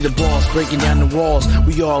The balls breaking down the walls.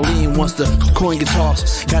 We all in once the coin gets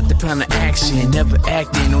tossed. Got the pound of action, never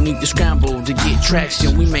acting. No need to scramble to get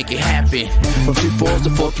traction. We make it happen. From 3-4s to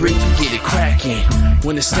 4-3, we get it cracking.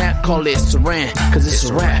 When the snap, call it Saran, cause it's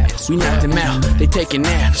a rap. We knock them out, they taking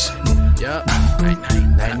naps. Yup,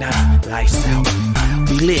 night, lights out.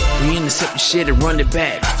 We lit, we intercept the shit and run it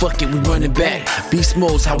back. Fuck it, we run it back. Beast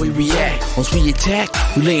mode's how we react. Once we attack,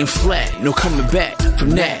 we laying flat. No coming back from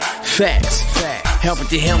that. Facts. Helmet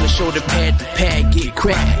to helmet, shoulder pad to pad, get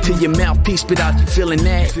cracked till your mouthpiece spit out. You feeling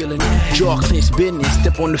that? Jaw clench business.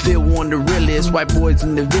 Step on the field, one of the realest white boys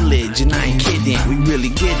in the village, and I ain't kidding. We really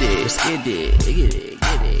get it. Let's get it.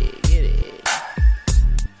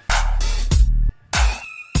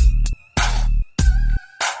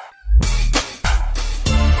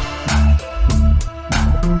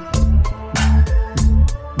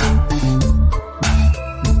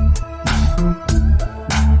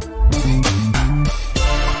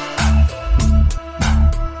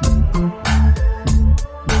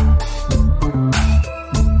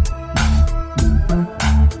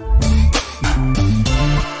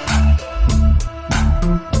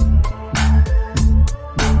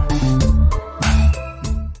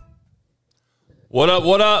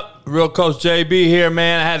 What up? Real Coach JB here,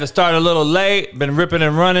 man. I had to start a little late. Been ripping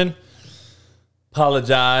and running.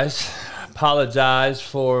 Apologize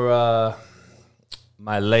for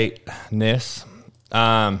my lateness.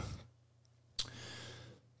 But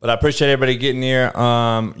I appreciate everybody getting here.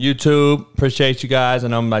 YouTube, appreciate you guys. I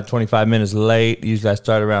know I'm like 25 minutes late. Usually I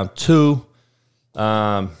start around 2.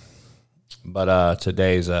 But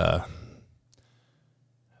today's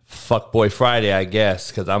Fuckboy Friday, I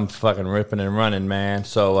guess, because I'm fucking ripping and running, man.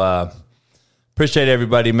 So appreciate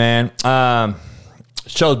everybody, man.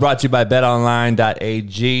 Show's brought to you by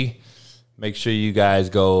betonline.ag. Make sure you guys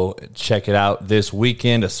go check it out this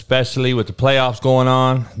weekend, especially with the playoffs going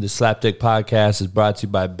on. The Slapdick Podcast is brought to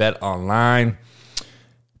you by BetOnline.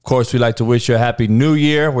 Of course, we'd like to wish you a happy new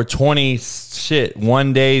year. We're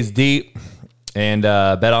 1 days deep, and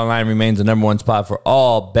BetOnline remains the number one spot for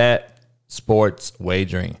all bet sports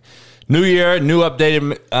wagering. New year, new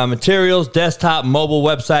updated materials, desktop, mobile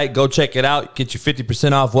website. Go check it out. Get you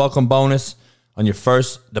 50% off welcome bonus on your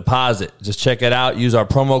first deposit. Just check it out. Use our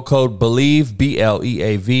promo code BELIEVE,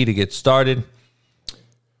 BLEAV, to get started.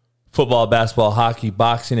 Football, basketball, hockey,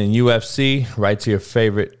 boxing, and UFC. Right to your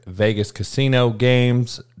favorite Vegas casino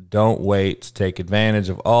games. Don't wait to take advantage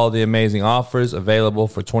of all the amazing offers available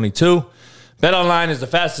for 22. BetOnline is the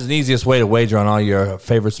fastest and easiest way to wager on all your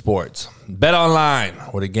favorite sports.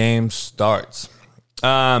 BetOnline, where the game starts.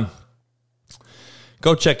 Go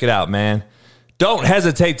check it out, man. Don't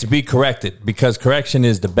hesitate to be corrected, because correction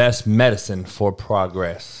is the best medicine for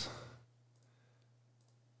progress.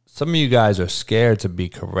 Some of you guys are scared to be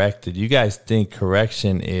corrected. You guys think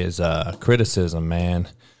correction is criticism, man.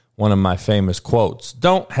 One of my famous quotes.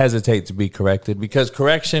 Don't hesitate to be corrected, because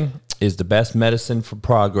correction is the best medicine for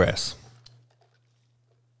progress.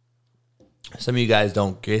 Some of you guys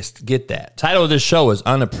don't get that. Title of this show is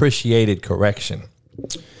Unappreciated Correction.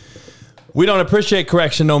 We don't appreciate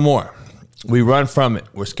correction no more. We run from it.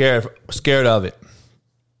 We're scared of it.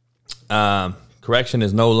 Correction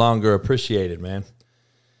is no longer appreciated, man.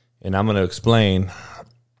 And I'm going to explain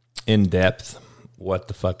in depth what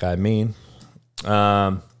the fuck I mean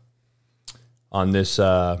on this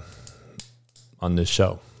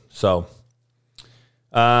show. So,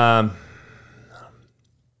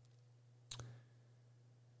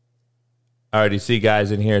 I already see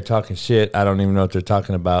guys in here talking shit. I don't even know what they're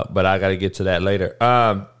talking about, but I got to get to that later.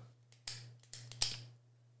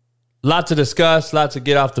 Lot to discuss, lot to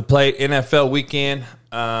get off the plate. NFL weekend,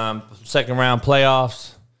 second round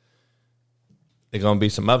playoffs. There are going to be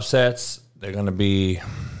some upsets. They're going to be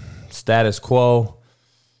status quo.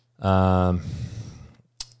 I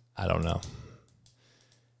don't know.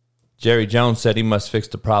 Jerry Jones said he must fix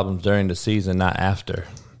the problems during the season, not after.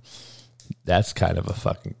 That's kind of a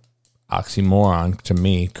fucking oxymoron to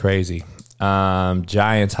me. Crazy.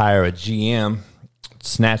 Giants hire a GM,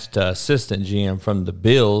 snatched the assistant GM from the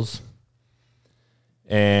Bills,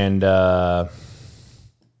 and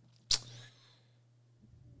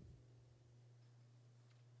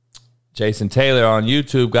Jason Taylor on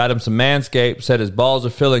YouTube got him some Manscaped, said his balls are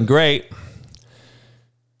feeling great. A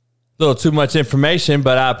little too much information,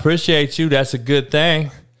 but I appreciate you. That's a good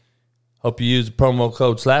thing. Hope you use the promo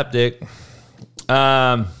code SLAPDICK.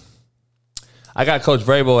 I got Coach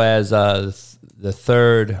Vrabel as the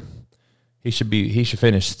third. He should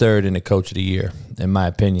finish third in the Coach of the Year, in my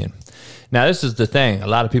opinion. Now, this is the thing. A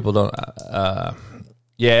lot of people don't.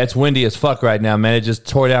 Yeah, it's windy as fuck right now, man. It just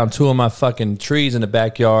tore down two of my fucking trees in the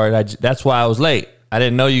backyard. That's why I was late. I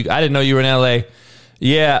didn't know you were in LA.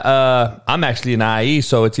 Yeah, I'm actually in IE,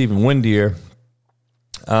 so it's even windier.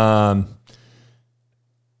 That's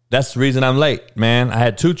the reason I'm late, man. I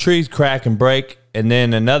had 2 trees crack and break, and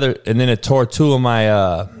then it tore 2 of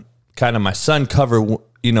my kind of my sun cover.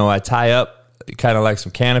 You know, I tie up kind of like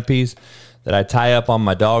some canopies that I tie up on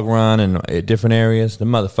my dog run and different areas. The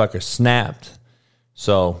motherfucker snapped.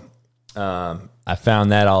 So I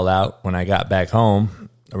found that all out when I got back home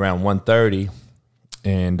around 1:30,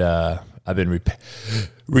 and I've been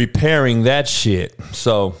repairing that shit.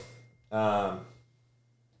 So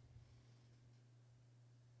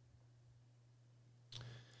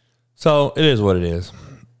so it is what it is.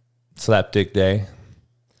 Slapdick day.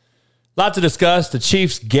 Lot to discuss. The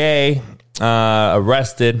Chiefs gay,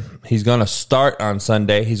 arrested. He's going to start on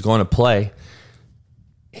Sunday. He's going to play.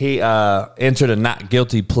 He entered a not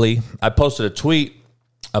guilty plea. I posted a tweet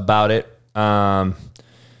about it,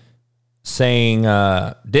 saying,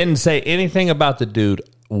 didn't say anything about the dude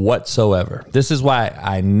whatsoever. This is why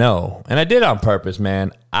I know, and I did on purpose,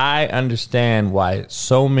 man. I understand why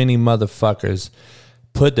so many motherfuckers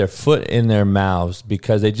put their foot in their mouths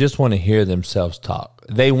because they just want to hear themselves talk.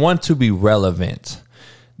 They want to be relevant.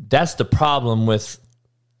 That's the problem with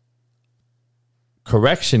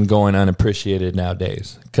correction going unappreciated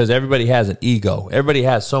nowadays, because everybody has an ego. Everybody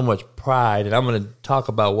has so much pride, and I'm going to talk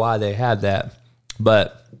about why they have that.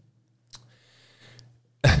 But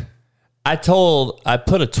I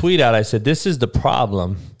put a tweet out. I said, this is the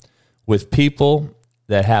problem with people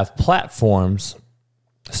that have platforms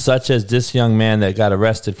such as this young man that got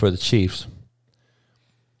arrested for the Chiefs.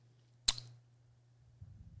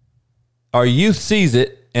 Our youth sees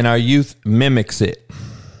it, and our youth mimics it.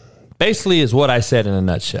 Basically is what I said in a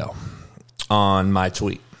nutshell on my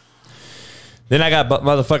tweet. Then I got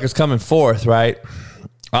motherfuckers coming forth, right?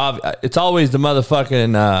 It's always the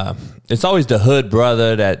motherfucking, it's always the hood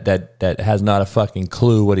brother that has not a fucking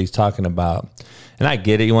clue what he's talking about. And I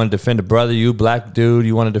get it. You want to defend a brother, you black dude.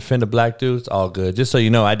 You want to defend a black dude. It's all good. Just so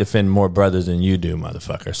you know, I defend more brothers than you do,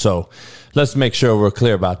 motherfucker. So let's make sure we're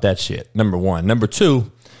clear about that shit. Number one. Number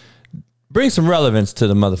two, bring some relevance to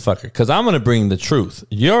the motherfucker, because I'm going to bring the truth.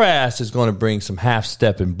 Your ass is going to bring some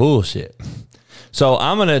half-stepping bullshit. So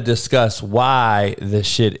I'm going to discuss why this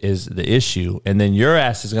shit is the issue, and then your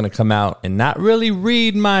ass is going to come out and not really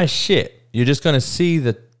read my shit. You're just going to see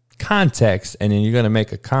the context, and then you're going to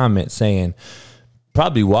make a comment saying,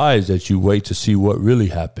 probably wise that you wait to see what really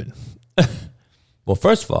happened. Well,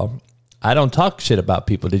 first of all, I don't talk shit about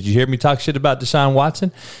people. Did you hear me talk shit about Deshaun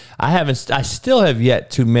Watson? I still have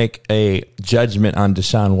yet to make a judgment on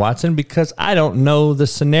Deshaun Watson because I don't know the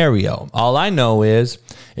scenario. All I know is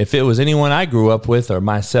if it was anyone I grew up with or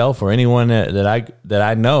myself or anyone that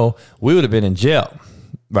I know, we would have been in jail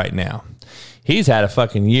right now. He's had a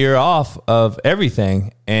fucking year off of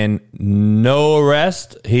everything and no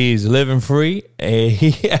arrest. He's living free.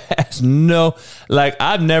 He has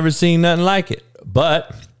I've never seen nothing like it.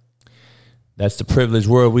 But that's the privileged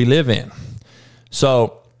world we live in.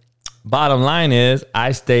 So, bottom line is,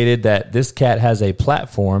 I stated that this cat has a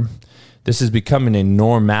platform. This is becoming a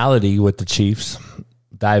normality with the Chiefs.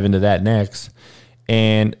 Dive into that next.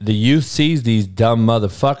 And the youth sees these dumb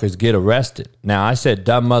motherfuckers get arrested. Now, I said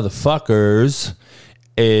dumb motherfuckers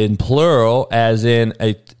in plural, as in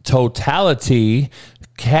a totality.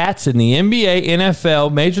 Cats in the NBA,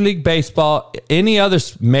 NFL, Major League Baseball, any other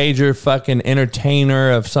major fucking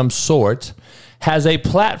entertainer of some sort has a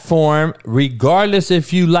platform, regardless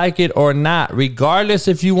if you like it or not, regardless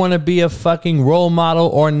if you want to be a fucking role model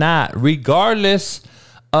or not, regardless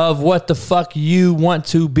of what the fuck you want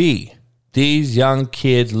to be. These young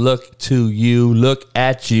kids look to you, look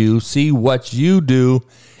at you, see what you do,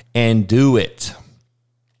 and do it.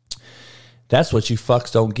 That's what you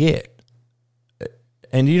fucks don't get.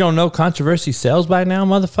 And you don't know controversy sells by now,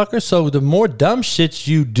 motherfucker? So the more dumb shit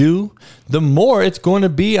you do, the more it's going to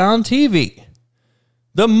be on TV.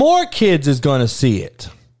 The more kids is going to see it.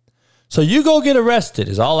 So you go get arrested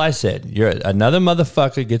is all I said. Another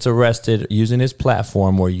motherfucker gets arrested using his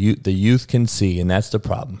platform where the youth can see, and that's the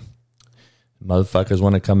problem. Motherfuckers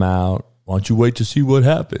want to come out. Why don't you wait to see what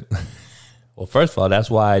happened? Well, first of all,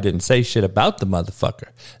 that's why I didn't say shit about the motherfucker.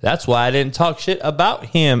 That's why I didn't talk shit about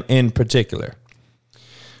him in particular.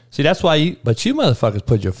 See, that's why you motherfuckers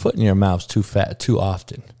put your foot in your mouths too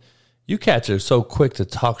often. You cats are so quick to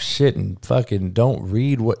talk shit and fucking don't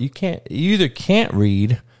read what you can't. You either can't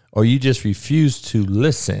read or you just refuse to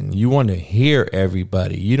listen. You want to hear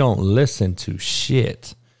everybody. You don't listen to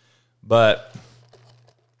shit. But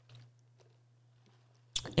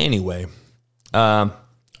anyway,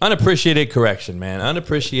 unappreciated correction, man.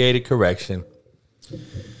 Unappreciated correction.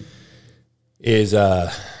 is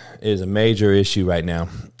a major issue right now.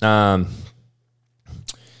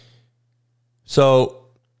 So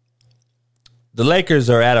the Lakers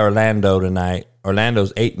are at Orlando tonight.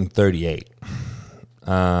 Orlando's 8-38.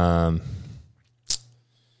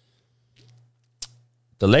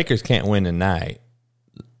 The Lakers can't win tonight.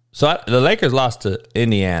 So the Lakers lost to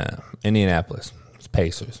Indianapolis. It's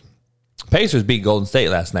Pacers. Pacers beat Golden State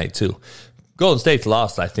last night too. Golden State's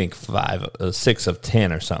lost, I think, 6 of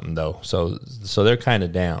 10 or something though. So they're kind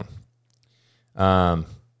of down.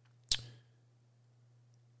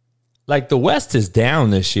 Like the West is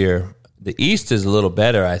down this year. The East is a little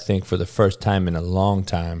better, I think, for the first time in a long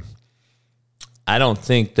time. I don't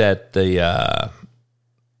think that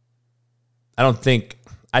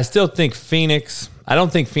I still think Phoenix. I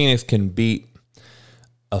don't think Phoenix can beat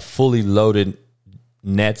a fully loaded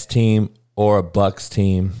Nets team or a Bucks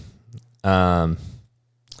team. And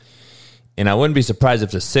I wouldn't be surprised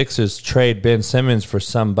if the Sixers trade Ben Simmons for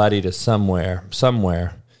somebody to somewhere.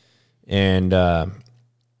 And I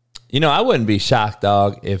wouldn't be shocked,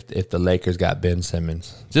 dog, if the Lakers got Ben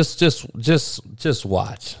Simmons. Just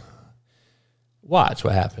watch. Watch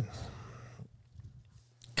what happens.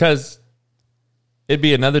 Because it'd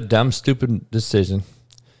be another dumb, stupid decision.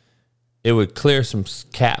 It would clear some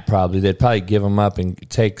cap probably. They'd probably give him up and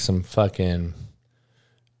take some fucking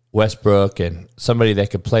Westbrook and somebody that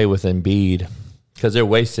could play with Embiid, because they're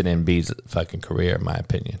wasting Embiid's fucking career, in my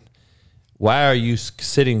opinion. Why are you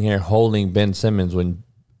sitting here holding Ben Simmons when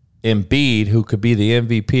Embiid, who could be the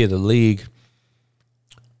MVP of the league,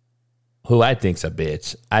 who I think's a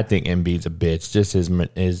bitch. I think Embiid's a bitch, just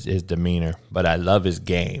his demeanor. But I love his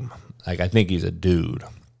game. Like, I think he's a dude.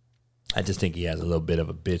 I just think he has a little bit of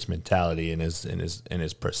a bitch mentality, and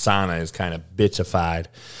his persona is kind of bitchified.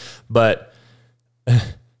 But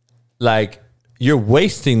like, you're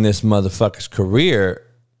wasting this motherfucker's career,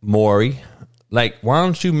 Morey. Like, why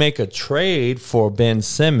don't you make a trade for Ben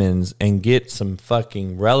Simmons and get some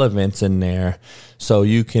fucking relevance in there so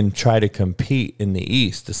you can try to compete in the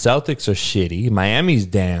East? The Celtics are shitty. Miami's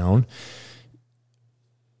down.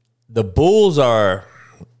 The Bulls are,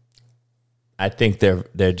 I think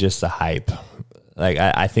they're just a hype. Like,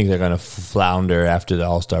 I think they're going to flounder after the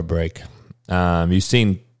All-Star break. You've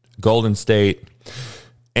seen Golden State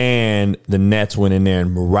and the Nets went in there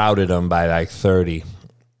and routed them by like 30.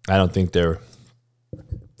 I don't think they're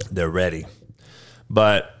ready.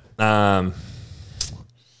 But I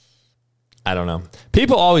don't know.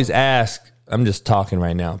 People always ask, I'm just talking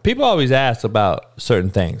right now. People always ask about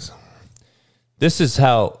certain things. This is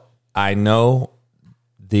how I know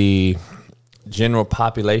the general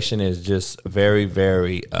population is just very,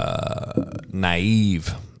 very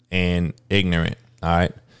naive and ignorant. All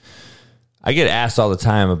right. I get asked all the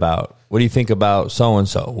time about, what do you think about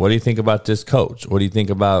so-and-so? What do you think about this coach? What do you think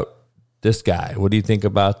about this guy? What do you think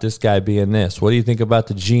about this guy being this? What do you think about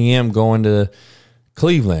the GM going to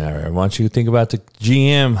Cleveland? Or why don't you think about the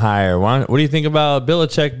GM hire? What do you think about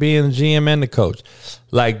Belichick being the GM and the coach?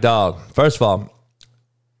 Like, dog, first of all,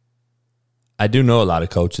 I do know a lot of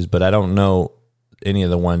coaches, but I don't know any of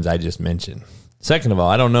the ones I just mentioned. Second of all,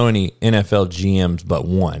 I don't know any NFL GMs but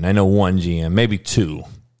one. I know one GM, maybe two.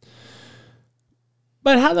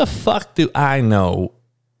 But how the fuck do I know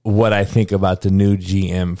what I think about the new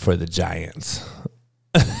GM for the Giants?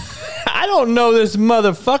 I don't know this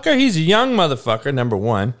motherfucker. He's a young motherfucker, number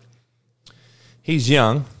one. He's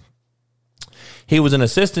young. He was an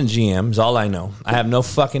assistant GM, is all I know. I have no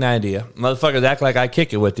fucking idea. Motherfuckers act like I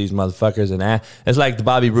kick it with these motherfuckers, and it's like the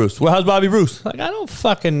Bobby Bruce. Well, how's Bobby Bruce? Like, I don't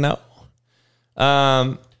fucking know.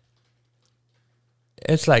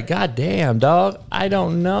 It's like, goddamn, dog, I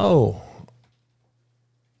don't know.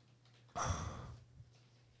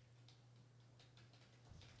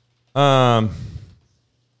 I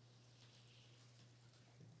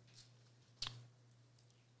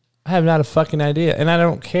have not a fucking idea, and I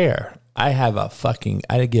don't care. I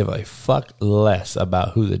give a fuck less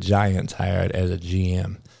about who the Giants hired as a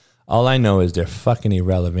GM. All I know is they're fucking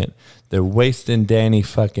irrelevant. They're wasting Daniel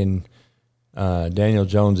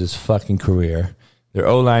Jones' fucking career. Their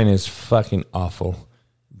O-line is fucking awful.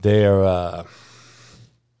 They're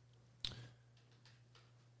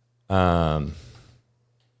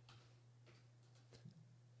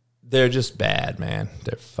just bad, man.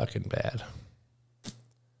 They're fucking bad.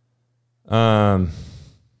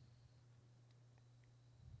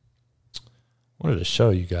 Wanted to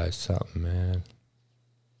show you guys something, man.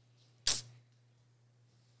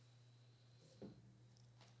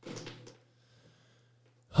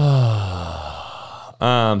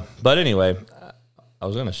 But anyway, I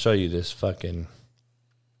was gonna show you this fucking.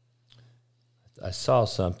 I saw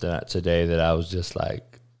something today that I was just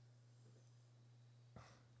like,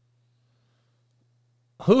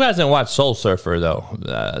 Who hasn't watched Soul Surfer though?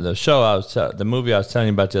 The show the movie I was telling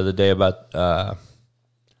you about the other day about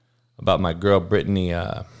my girl Brittany.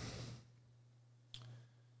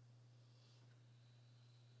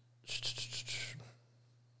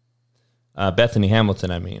 Bethany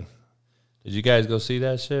Hamilton. I mean, did you guys go see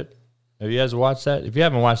that shit? Have you guys watched that? If you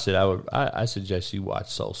haven't watched it, I suggest you watch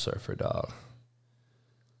Soul Surfer, dog.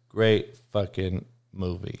 Great fucking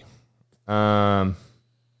movie.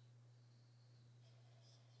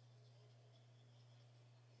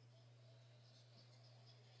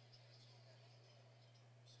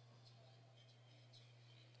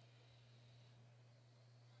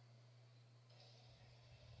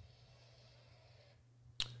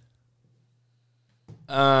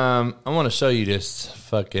 I want to show you this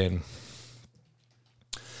fucking.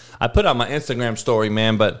 I put out my Instagram story,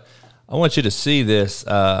 man, but I want you to see this.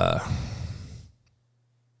 I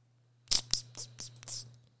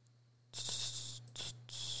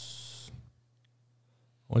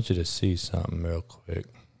want you to see something real quick.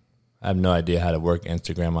 I have no idea how to work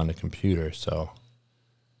Instagram on the computer, so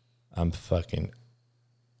I'm fucking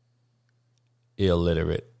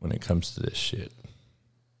illiterate when it comes to this shit.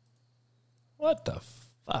 What the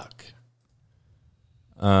fuck?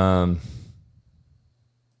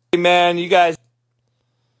 Hey man, you guys.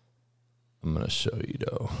 I'm gonna show you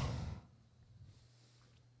though.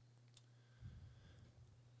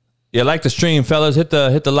 Yeah, like the stream, fellas. Hit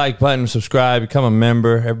the like button, subscribe, become a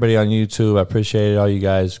member. Everybody on YouTube, I appreciate it. All you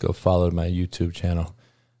guys, go follow my YouTube channel.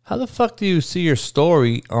 How the fuck do you see your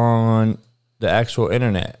story on the actual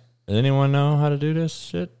internet? Does anyone know how to do this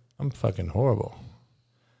shit? I'm fucking horrible.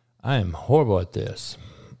 I am horrible at this.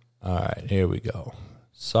 All right, here we go.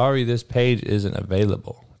 Sorry, this page isn't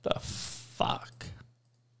available. What the fuck?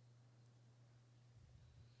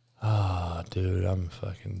 Oh, dude,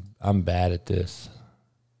 I'm bad at this.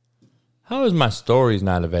 How is my stories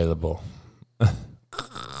not available?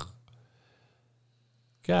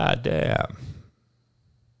 God damn.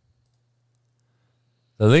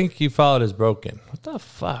 The link you followed is broken. What the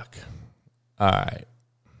fuck? All right.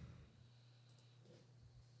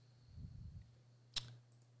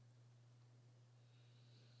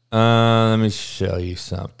 Let me show you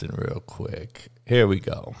something real quick. Here we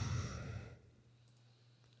go.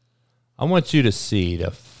 I want you to see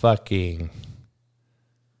the fucking...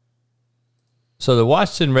 So the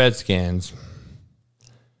Washington Redskins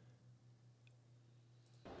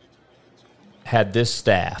had this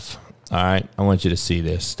staff. All right, I want you to see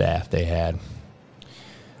this staff they had.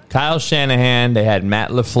 Kyle Shanahan, they had Matt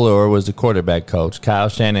LaFleur was the quarterback coach. Kyle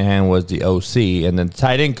Shanahan was the OC, and then the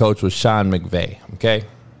tight end coach was Sean McVay, okay?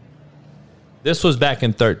 This was back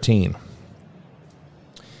in 2013.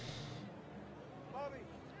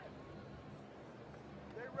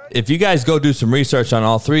 If you guys go do some research on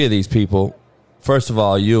all three of these people, first of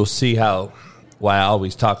all, you'll see why I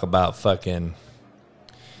always talk about fucking,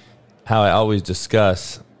 how I always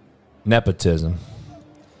discuss nepotism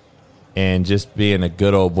and just being a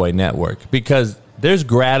good old boy network. Because there's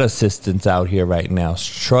grad assistants out here right now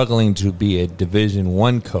struggling to be a Division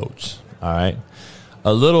I coach, all right?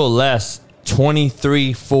 A little less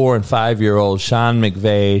 23, 4, and 5-year-old Sean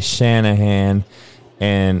McVay, Shanahan,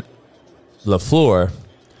 and LaFleur,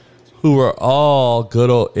 who were all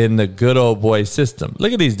in the good old boy system.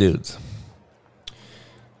 Look at these dudes.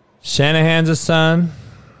 Shanahan's a son.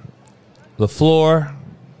 LaFleur,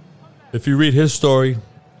 if you read his story,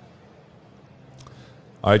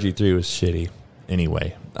 RG3 was shitty.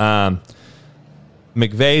 Anyway,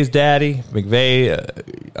 McVay's daddy,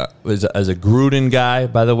 was as a Gruden guy,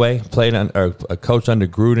 by the way, played or a coach under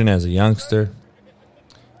Gruden as a youngster.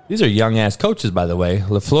 These are young ass coaches, by the way.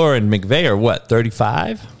 LaFleur and McVay are what,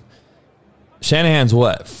 35? Shanahan's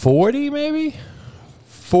what, 40 maybe?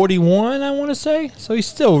 41, I want to say. So he's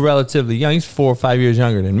still relatively young. He's 4 or 5 years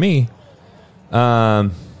younger than me.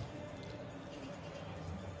 You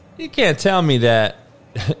can't tell me that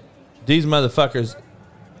these motherfuckers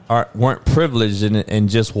weren't privileged and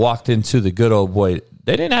just walked into the good old boy.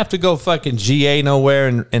 They didn't have to go fucking GA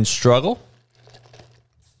nowhere and struggle.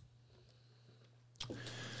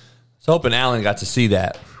 So hoping Allen got to see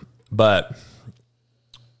that. But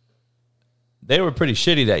they were pretty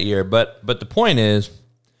shitty that year. But the point is,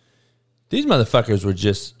 these motherfuckers were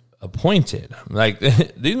just appointed. Like,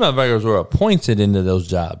 these motherfuckers were appointed into those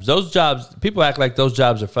jobs. Those jobs, people act like those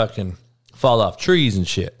jobs are fucking fall off trees and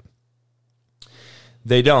shit.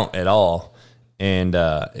 They don't at all. And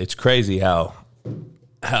it's crazy how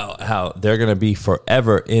they're going to be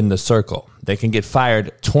forever in the circle. They can get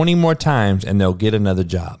fired 20 more times and they'll get another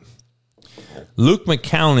job. Luke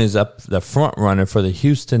McCown is up the front runner for the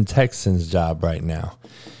Houston Texans job right now.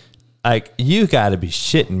 Like, you got to be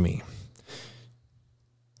shitting me.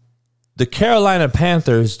 The Carolina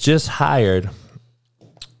Panthers just hired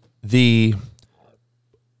the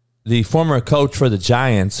former coach for the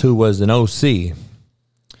Giants, who was an OC.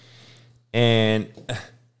 And,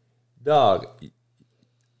 dog,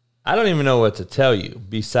 I don't even know what to tell you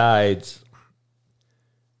besides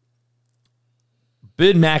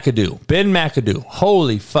Ben McAdoo. Ben McAdoo.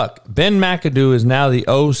 Holy fuck. Ben McAdoo is now the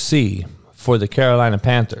OC for the Carolina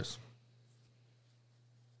Panthers.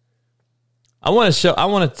 I want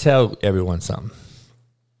to tell everyone something.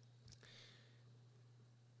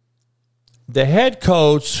 The head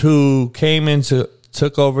coach who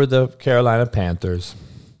took over the Carolina Panthers,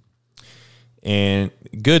 and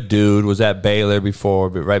good dude, was at Baylor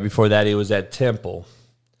before, but right before that he was at Temple.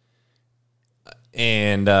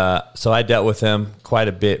 And so I dealt with him quite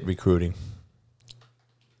a bit recruiting.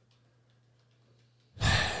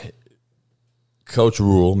 Coach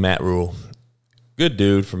Rule, Matt Rule. Good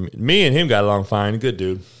dude. From me and him got along fine. Good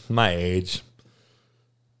dude. My age.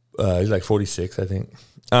 He's like 46, I think.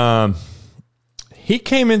 He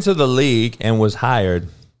came into the league and was hired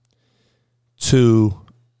to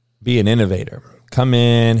be an innovator. Come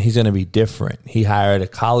in, he's going to be different. He hired a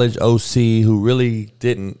college OC who really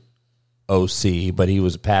didn't OC, but he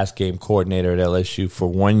was a pass game coordinator at LSU for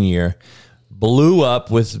 1 year. Blew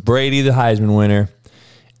up with Brady, the Heisman winner,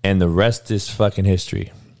 and the rest is fucking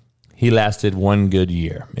history. He lasted 1 good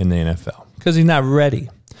year in the NFL because he's not ready.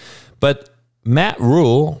 But Matt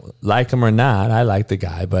Rule, like him or not, I like the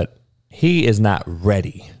guy, but he is not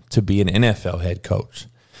ready to be an NFL head coach.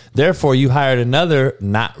 Therefore, you hired another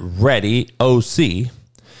not ready OC.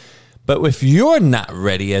 But if you're not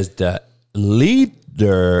ready as the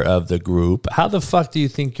leader of the group, how the fuck do you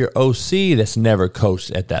think your OC that's never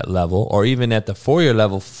coached at that level, or even at the 4-year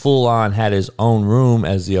level, full on had his own room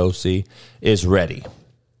as the OC, is ready?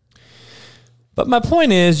 But my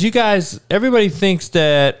point is, you guys, everybody thinks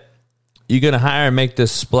that you're going to hire and make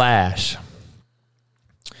this splash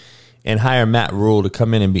and hire Matt Rule to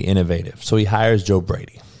come in and be innovative. So he hires Joe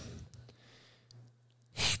Brady.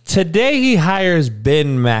 Today he hires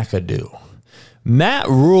Ben McAdoo. Matt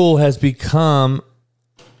Rule has become,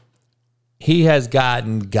 he has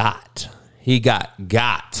gotten got. He got.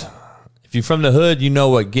 If you're from the hood, you know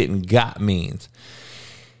what getting got means.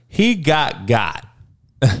 He got.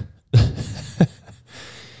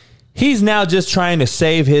 He's now just trying to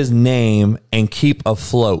save his name and keep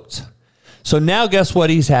afloat. So now guess what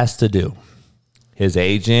he has to do? His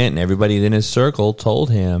agent and everybody in his circle told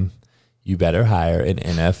him, you better hire an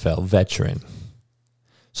NFL veteran.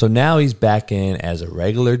 So now he's back in as a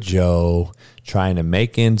regular Joe, trying to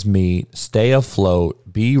make ends meet, stay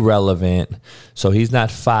afloat, be relevant, so he's not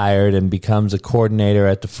fired and becomes a coordinator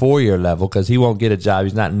at the 4-year level because he won't get a job.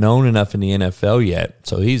 He's not known enough in the NFL yet,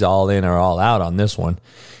 so he's all in or all out on this one.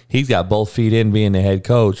 He's got both feet in being the head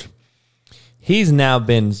coach. He's now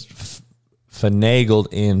been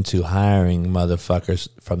finagled into hiring motherfuckers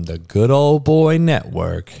from the Good Old Boy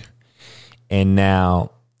Network, and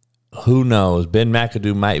now, who knows, Ben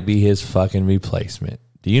McAdoo might be his fucking replacement.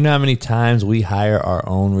 Do you know how many times we hire our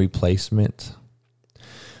own replacement?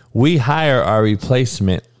 We hire our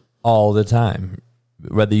replacement all the time,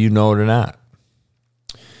 whether you know it or not.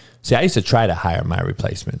 See, I used to try to hire my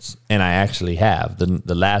replacements, and I actually have.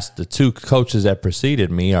 The two coaches that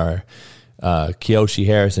preceded me are Kyoshi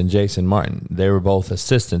Harris and Jason Martin. They were both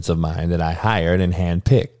assistants of mine that I hired and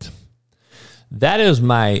handpicked. That is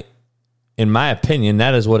in my opinion,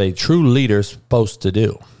 that is what a true leader is supposed to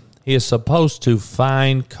do. He is supposed to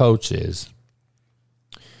find coaches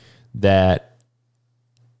that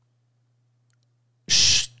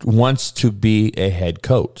wants to be a head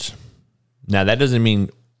coach. Now, that doesn't mean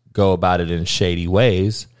go about it in shady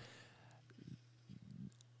ways.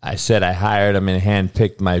 I said I hired them and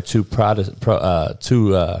handpicked my two coaches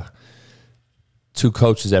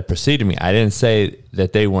that preceded me. I didn't say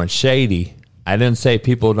that they weren't shady. I didn't say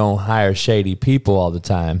people don't hire shady people all the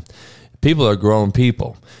time. People are grown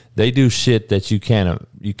people. They do shit that you can't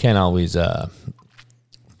always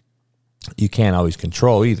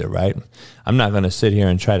control either, right? I'm not going to sit here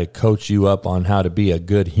and try to coach you up on how to be a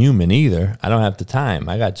good human either. I don't have the time.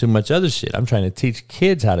 I got too much other shit. I'm trying to teach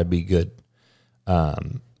kids how to be good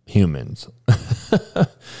humans.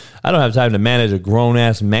 I don't have time to manage a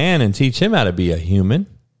grown-ass man and teach him how to be a human.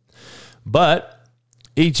 But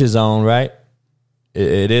each his own, right?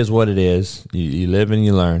 It is what it is. You live and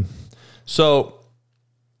you learn. So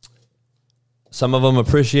some of them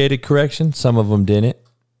appreciated correction. Some of them didn't.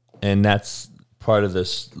 And that's part of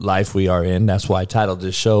this life we are in. That's why I titled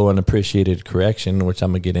this show Unappreciated Correction, which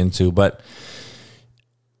I'm going to get into. But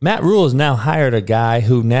Matt Rule has now hired a guy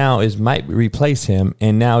who now might replace him,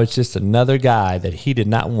 and now it's just another guy that he did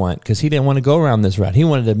not want because he didn't want to go around this route. He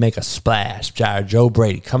wanted to make a splash. Joe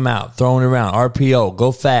Brady, come out, throwing around, RPO,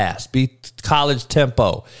 go fast, beat college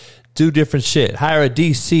tempo, do different shit. Hire a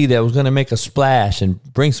DC that was going to make a splash and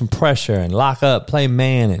bring some pressure and lock up, play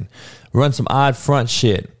man, and run some odd front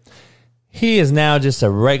shit. He is now just a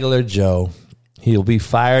regular Joe. He'll be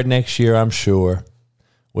fired next year, I'm sure,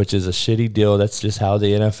 which is a shitty deal. That's just how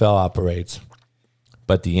the NFL operates.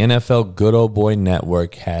 But the NFL Good Old Boy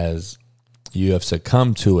Network you have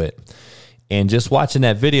succumbed to it. And just watching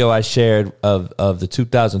that video I shared of the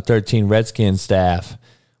 2013 Redskins staff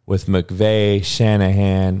with McVay,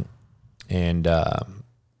 Shanahan, and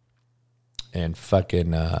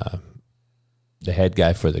fucking the head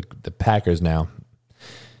guy for the Packers now,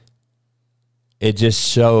 it just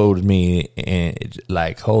showed me, and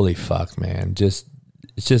like, holy fuck, man.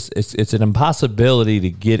 It's an impossibility to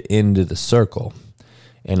get into the circle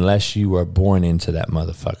unless you are born into that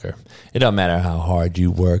motherfucker. It don't matter how hard you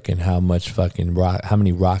work and how much fucking how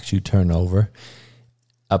many rocks you turn over.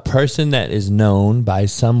 A person that is known by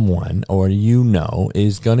someone or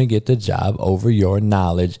is going to get the job over your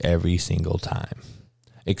knowledge every single time.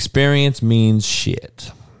 Experience means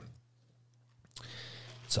shit.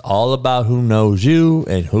 It's all about who knows you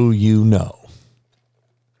and who you know.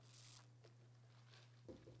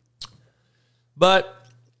 But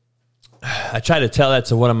I tried to tell that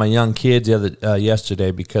to one of my young kids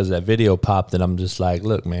yesterday because that video popped, and I'm just like,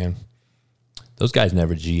 look, man, those guys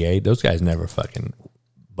never GA'd. Those guys never fucking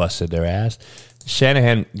busted their ass.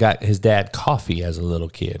 Shanahan got his dad coffee as a little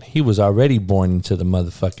kid. He was already born into the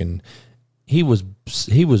motherfucking... He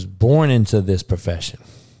was born into this profession.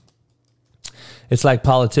 It's like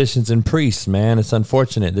politicians and priests, man. It's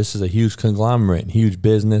unfortunate. This is a huge conglomerate, huge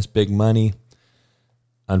business, big money.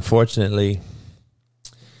 Unfortunately,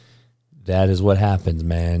 that is what happens,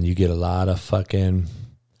 man. You get a lot of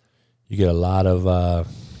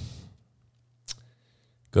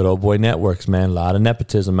good old boy networks, man. A lot of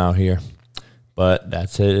nepotism out here. But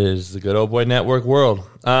that's it. It is the good old boy network world.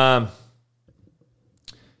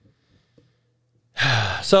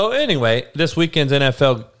 So anyway, this weekend's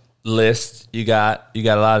NFL list, you got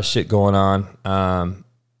a lot of shit going on.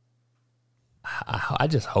 I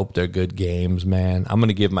just hope they're good games, man. I'm going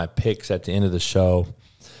to give my picks at the end of the show.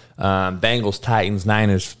 Bengals, Titans,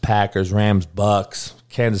 Niners, Packers, Rams, Bucks,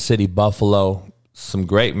 Kansas City, Buffalo. Some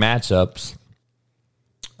great matchups.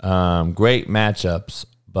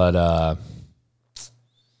 But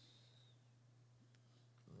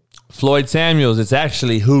Floyd Samuels, it's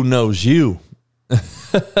actually who knows you.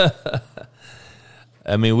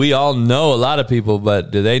 I mean, we all know a lot of people,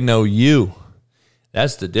 but do they know you?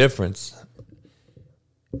 That's the difference.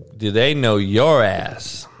 Do they know your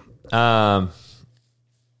ass?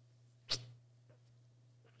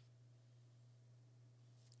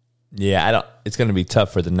 Yeah, it's going to be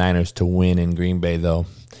tough for the Niners to win in Green Bay, though.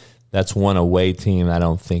 That's one away team I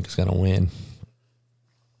don't think is going to win.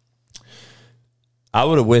 I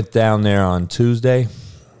would have went down there on Tuesday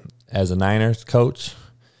as a Niners coach.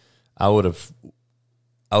 I would have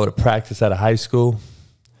practiced at a high school,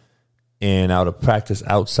 and I would have practiced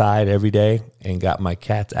outside every day and got my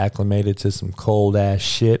cats acclimated to some cold-ass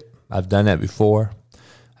shit. I've done that before.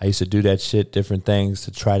 I used to do that shit, different things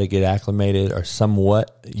to try to get acclimated or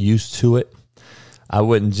somewhat used to it. I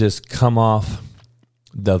wouldn't just come off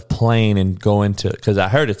the plane and go into it, because I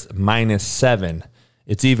heard it's -7.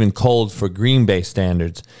 It's even cold for Green Bay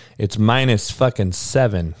standards. It's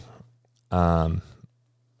 -7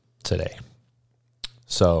 today.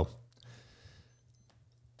 So,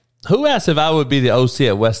 who asked if I would be the OC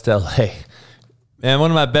at West LA? Man,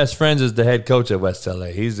 one of my best friends is the head coach at West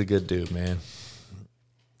LA. He's a good dude, man.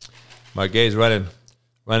 Margay's running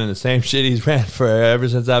the same shit he's ran for ever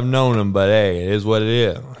since I've known him. But hey, it is what it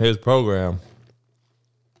is. His program.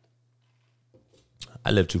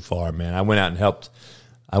 I live too far, man. I went out and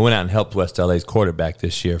helped West LA's quarterback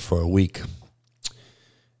this year for a week,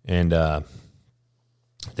 and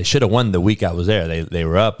they should have won the week I was there. They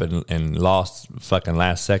were up and lost fucking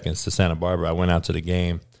last seconds to Santa Barbara. I went out to the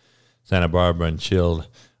game, Santa Barbara, and chilled,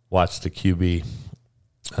 watched the QB.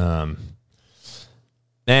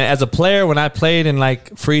 And as a player, when I played in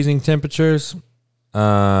like freezing temperatures,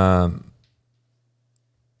 I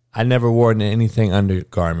never wore anything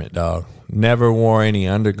undergarment, dog. Never wore any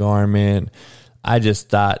undergarment. I just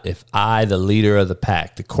thought if I, the leader of the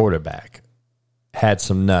pack, the quarterback, had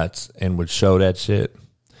some nuts and would show that shit,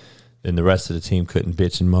 then the rest of the team couldn't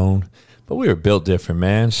bitch and moan. But we were built different,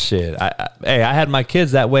 man. Shit. I had my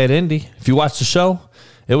kids that way at Indy. If you watch the show,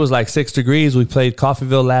 it was like 6 degrees. We played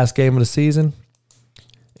Coffeyville last game of the season.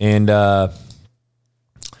 And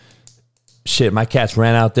shit, my cats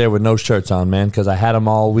ran out there with no shirts on, man, because I had them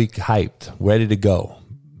all week hyped, ready to go.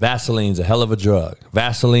 Vaseline's a hell of a drug.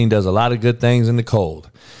 Vaseline does a lot of good things in the cold.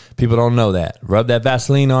 People don't know that. Rub that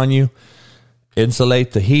Vaseline on you,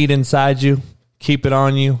 insulate the heat inside you, keep it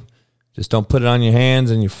on you. Just don't put it on your hands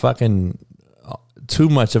and your fucking too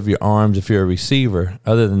much of your arms if you're a receiver.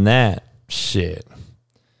 Other than that, shit.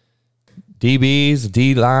 DBs,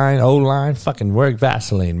 D-line, O-line, fucking work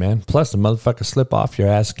Vaseline, man. Plus the motherfucker slip off your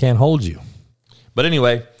ass, can't hold you. But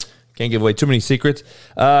anyway, can't give away too many secrets.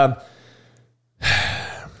 I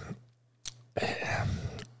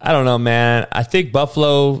don't know, man. I think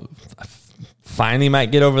Buffalo finally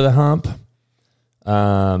might get over the hump.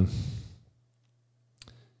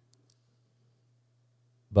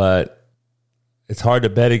 But it's hard to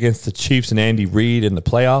bet against the Chiefs and Andy Reid in the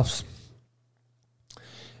playoffs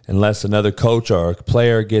unless another coach or a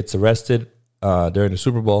player gets arrested during the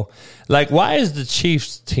Super Bowl. Like, why is the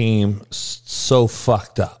Chiefs team so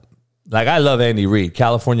fucked up? Like, I love Andy Reid,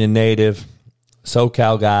 California native,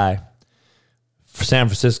 SoCal guy, San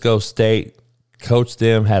Francisco State, coached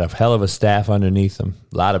them, had a hell of a staff underneath him.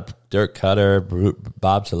 A lot of Dirk Cutter,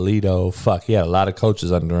 Bob Toledo. Fuck, he had a lot of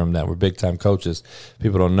coaches under him that were big-time coaches.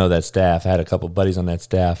 People don't know that staff. I had a couple buddies on that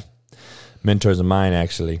staff, mentors of mine,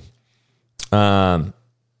 actually. But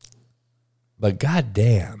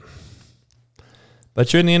goddamn.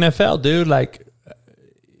 But you're in the NFL, dude. Like,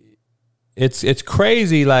 it's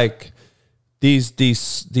crazy. Like, these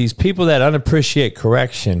people that unappreciate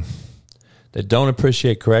correction, that don't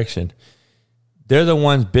appreciate correction, they're the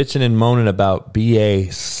ones bitching and moaning about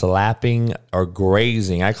BA slapping or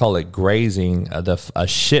grazing. I call it grazing a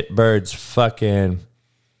shitbird's fucking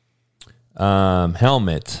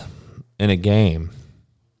helmet in a game.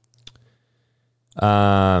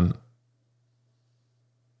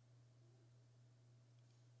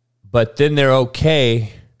 But then they're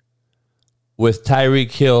okay with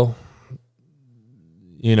Tyreek Hill,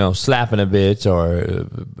 slapping a bitch or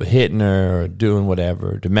hitting her or doing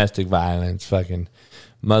whatever, domestic violence, fucking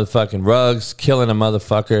motherfucking Ruggs killing a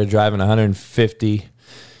motherfucker, driving 150,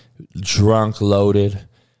 drunk, loaded.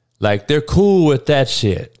 Like, they're cool with that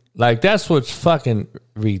shit. Like, that's what's fucking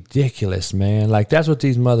ridiculous, man. Like, that's what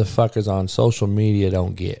these motherfuckers on social media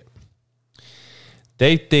don't get.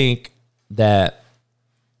 They think that,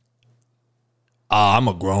 I'm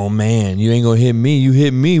a grown man. You ain't gonna hit me. You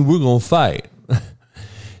hit me, we're gonna fight.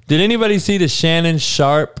 Did anybody see the Shannon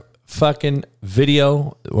Sharp fucking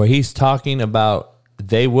video where he's talking about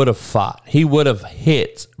they would have fought? He would have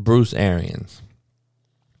hit Bruce Arians.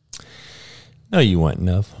 No, you wouldn't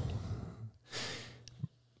have.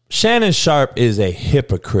 Shannon Sharp is a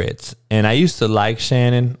hypocrite, and I used to like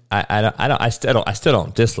Shannon. I still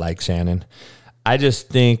don't dislike Shannon. I just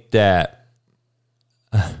think that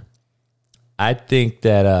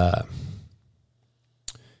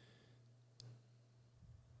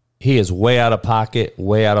he is way out of pocket,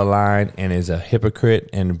 way out of line, and is a hypocrite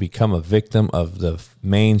and become a victim of the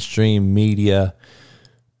mainstream media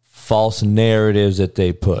false narratives that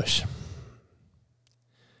they push.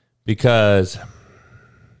 Because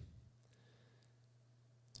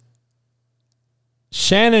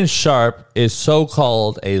Shannon Sharp is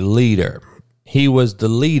so-called a leader. He was the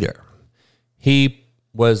leader. He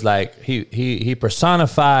was like, he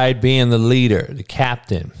personified being the leader, the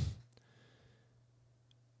captain.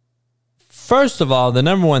 First of all, the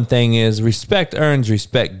number one thing is respect earns,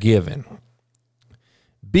 respect given.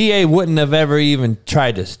 BA wouldn't have ever even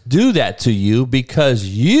tried to do that to you because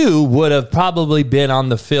you would have probably been on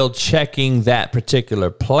the field checking that particular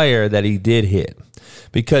player that he did hit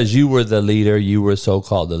because you were the leader, you were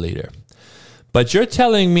so-called the leader. But you're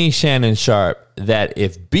telling me, Shannon Sharp, that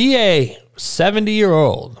if BA,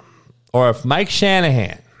 70-year-old, or if Mike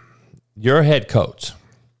Shanahan, your head coach,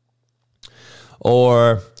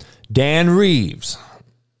 or Dan Reeves,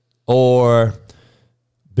 or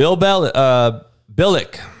Bill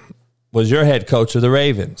Billick was your head coach of the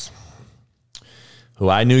Ravens, who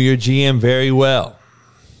I knew your GM very well.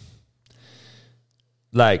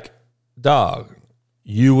 Like, dog,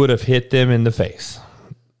 you would have hit them in the face.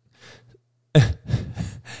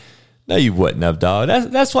 No, you wouldn't have, dog.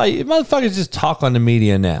 That's why motherfuckers just talk on the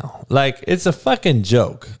media now. Like, it's a fucking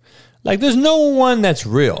joke. Like, there's no one that's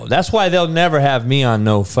real. That's why they'll never have me on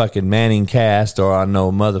no fucking Manning Cast or on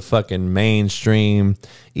no motherfucking mainstream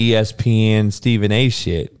ESPN Stephen A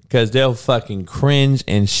shit. Because they'll fucking cringe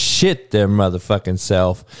and shit their motherfucking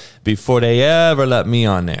self before they ever let me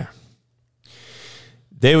on there.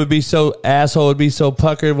 They would be so, asshole would be so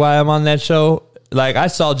puckered while I'm on that show. Like, I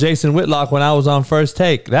saw Jason Whitlock when I was on First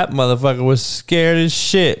Take. That motherfucker was scared as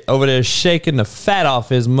shit over there shaking the fat off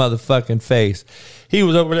his motherfucking face. He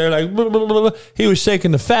was over there like, blah, blah, blah, blah. He was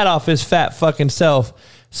shaking the fat off his fat fucking self.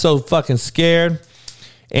 So fucking scared.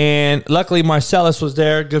 And luckily Marcellus was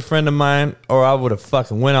there, a good friend of mine, or I would have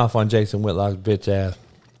fucking went off on Jason Whitlock's bitch ass.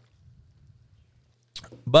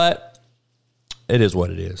 But it is what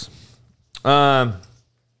it is.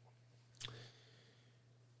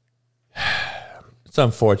 It's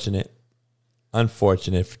unfortunate.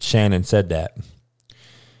 Unfortunate Shannon said that.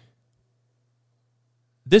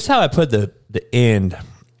 This is how I put the end.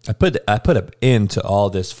 I put an end to all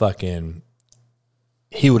this fucking.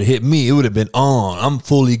 He would have hit me. It would have been on. I'm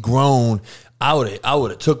fully grown. I would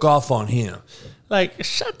have took off on him. Like,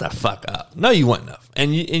 shut the fuck up. No, you wouldn't have.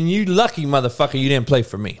 And you lucky motherfucker you didn't play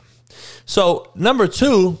for me. So, number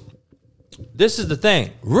 2, this is the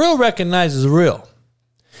thing. Real recognizes real.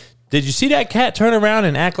 Did you see that cat turn around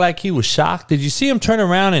and act like he was shocked? Did you see him turn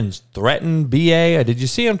around and threaten BA? Or did you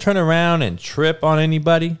see him turn around and trip on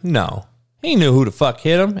anybody? No. He knew who the fuck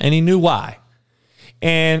hit him, and he knew why.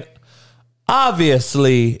 And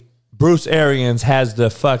obviously, Bruce Arians has the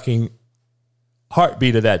fucking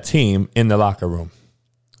heartbeat of that team in the locker room.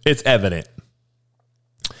 It's evident.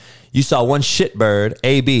 You saw one shitbird,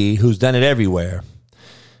 AB, who's done it everywhere,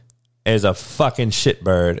 as a fucking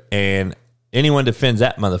shitbird, and anyone defends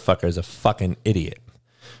that motherfucker is a fucking idiot.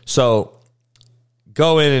 So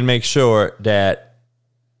go in and make sure that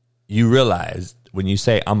you realize when you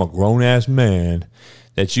say, I'm a grown-ass man,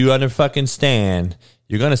 that you understand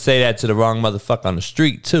you're going to say that to the wrong motherfucker on the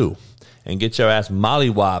street, too, and get your ass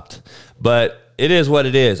mollywopped. But it is what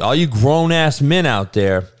it is. All you grown-ass men out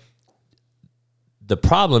there, the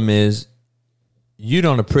problem is you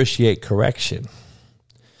don't appreciate correction.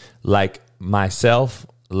 Like myself,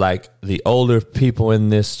 like the older people in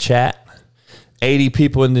this chat, 80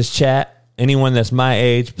 people in this chat, anyone that's my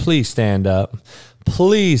age, please stand up.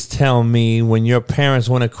 Please tell me when your parents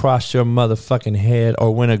went across your motherfucking head,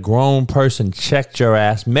 or when a grown person checked your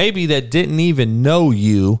ass, maybe that didn't even know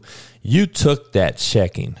you took that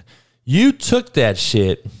checking. You took that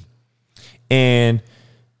shit, and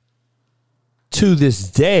to this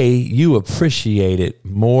day, you appreciate it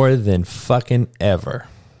more than fucking ever.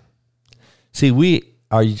 See,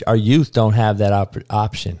 our youth don't have that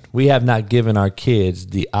option. We have not given our kids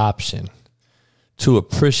the option to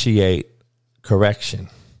appreciate correction.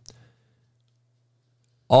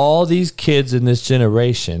 All these kids in this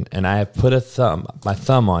generation, and I have put my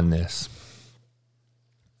thumb on this,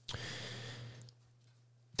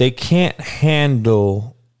 they can't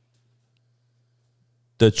handle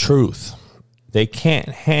the truth. They can't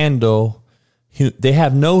handle. They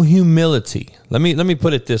have no humility. Let me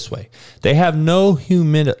put it this way. They have no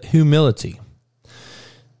humility.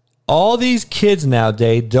 All these kids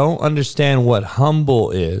nowadays don't understand what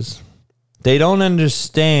humble is. They don't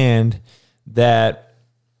understand that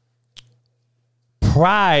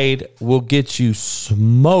pride will get you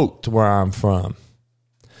smoked where I'm from.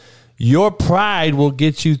 Your pride will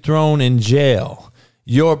get you thrown in jail.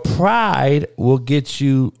 Your pride will get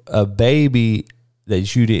you a baby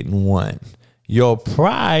that you didn't want. Your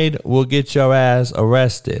pride will get your ass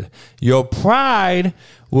arrested. Your pride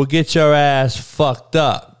will get your ass fucked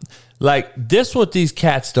up. Like, this what these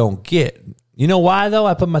cats don't get. You know why, though?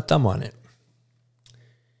 I put my thumb on it.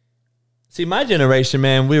 See, my generation,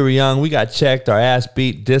 man, we were young. We got checked, our ass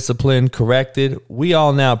beat, disciplined, corrected. We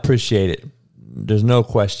all now appreciate it. There's no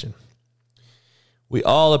question. We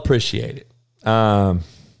all appreciate it.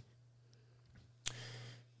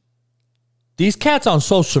 These cats on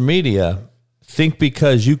social media think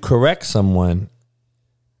because you correct someone,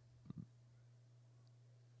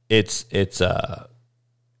 it's a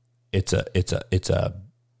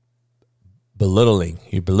belittling.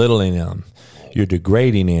 You're belittling them. You're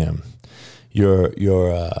degrading them. You're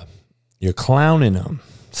clowning them.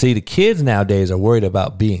 See, the kids nowadays are worried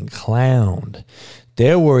about being clowned.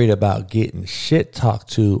 They're worried about getting shit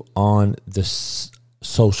talked to on the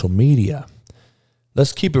social media.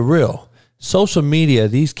 Let's keep it real. Social media,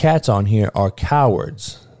 these cats on here are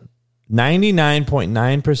cowards.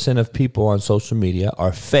 99.9% of people on social media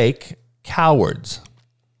are fake cowards.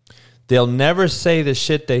 They'll never say the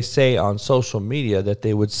shit they say on social media that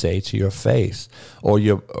they would say to your face or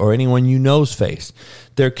anyone you know's face.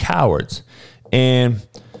 They're cowards. And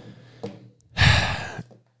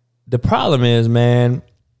the problem is, man,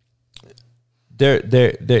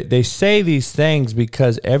 they say these things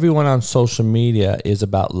because everyone on social media is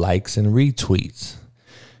about likes and retweets,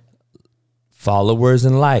 followers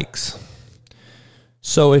and likes.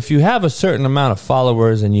 So if you have a certain amount of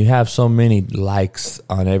followers and you have so many likes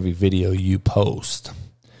on every video you post,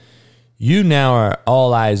 you now are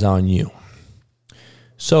all eyes on you.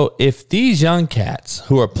 So if these young cats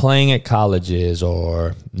who are playing at colleges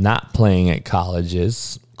or not playing at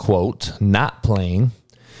colleges, quote, not playing,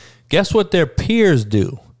 guess what their peers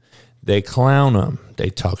do? They clown them. They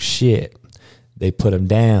talk shit. They put them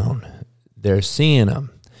down. They're seeing them.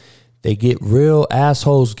 They get real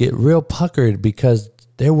assholes, get real puckered because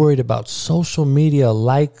they're worried about social media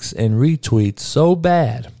likes and retweets so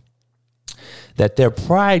bad that their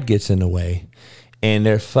pride gets in the way and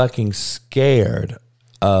they're fucking scared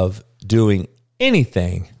of doing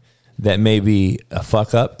anything that may be a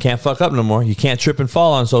fuck up. Can't fuck up no more. You can't trip and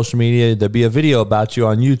fall on social media. There'll be a video about you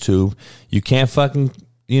on YouTube. You can't fucking,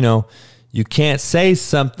 you can't say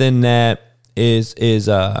something that is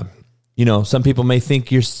some people may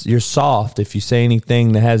think you're soft if you say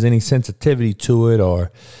anything that has any sensitivity to it,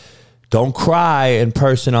 or don't cry in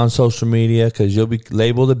person on social media because you'll be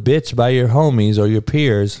labeled a bitch by your homies or your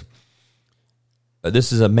peers.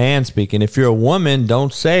 This is a man speaking. If you're a woman,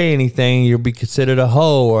 don't say anything. You'll be considered a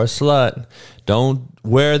hoe or a slut. Don't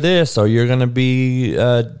wear this or you're going to be,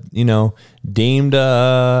 deemed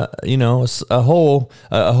a whore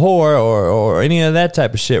or any of that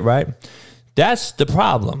type of shit, right? That's the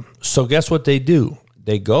problem. So guess what they do?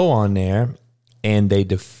 They go on there and they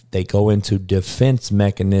go into defense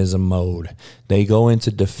mechanism mode. They go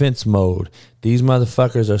into defense mode. These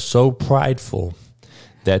motherfuckers are so prideful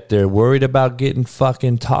that they're worried about getting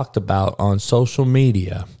fucking talked about on social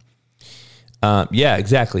media. Yeah,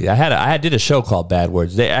 exactly. I did a show called Bad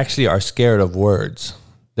Words. They actually are scared of words.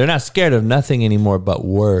 They're not scared of nothing anymore but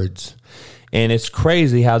words. And it's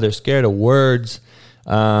crazy how they're scared of words.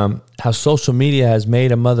 How social media has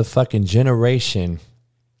made a motherfucking generation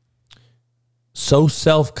so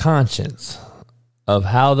self-conscious of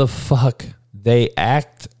how the fuck they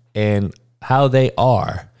act and how they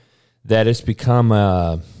are that it's become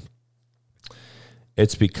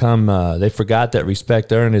they forgot that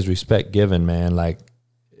respect earned is respect given, man. Like,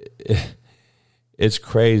 it's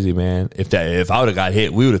crazy, man. If I would have got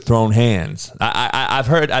hit, we would have thrown hands.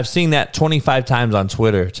 I've seen that 25 times on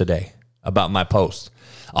Twitter today about my post.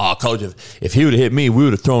 Oh, coach, if he would have hit me, we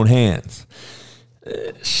would have thrown hands.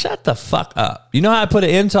 Shut the fuck up. You know how I put an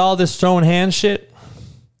end to all this throwing hands shit?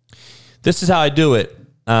 This is how I do it.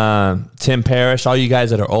 Tim Parrish, all you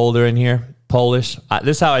guys that are older in here, Polish,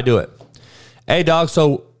 this is how I do it. Hey, dog,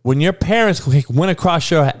 so when your parents went across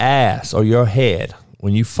your ass or your head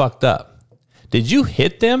when you fucked up, did you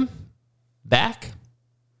hit them back?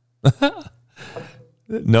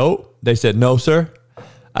 No. They said, no, sir.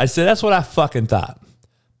 I said, that's what I fucking thought.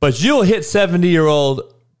 But you'll hit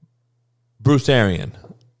 70-year-old Bruce Arian.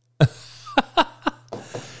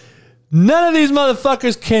 None of these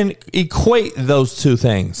motherfuckers can equate those two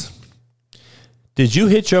things. Did you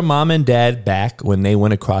hit your mom and dad back when they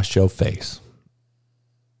went across your face?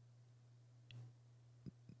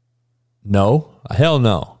 No? Hell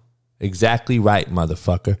no. Exactly right,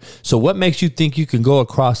 motherfucker. So what makes you think you can go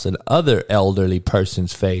across an other elderly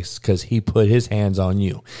person's face because he put his hands on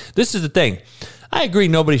you? This is the thing. I agree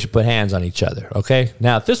nobody should put hands on each other, okay?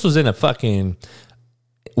 Now, if this was in a fucking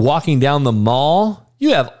walking down the mall,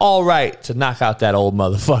 you have all right to knock out that old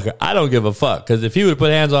motherfucker. I don't give a fuck, because if he would have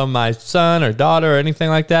put hands on my son or daughter or anything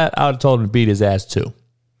like that, I would have told him to beat his ass too.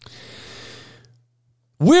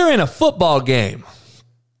 We're in a football game.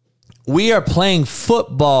 We are playing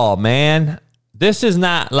football, man. This is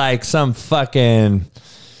not like some fucking...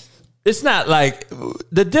 It's not like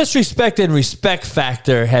the disrespect and respect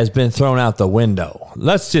factor has been thrown out the window.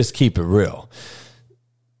 Let's just keep it real.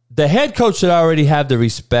 The head coach should already have the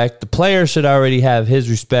respect. The player should already have his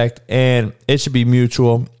respect, and it should be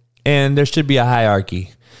mutual, and there should be a hierarchy.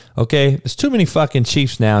 Okay? There's too many fucking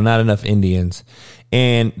Chiefs now, not enough Indians.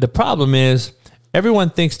 And the problem is everyone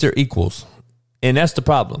thinks they're equals, and that's the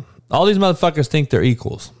problem. All these motherfuckers think they're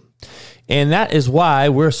equals. And that is why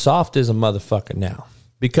we're soft as a motherfucker now.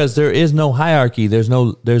 Because there is no hierarchy. There's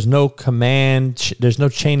no command. There's no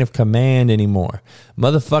chain of command anymore.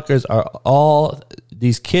 Motherfuckers are all...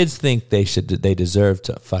 These kids think they deserve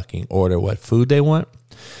to fucking order what food they want.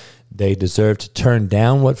 They deserve to turn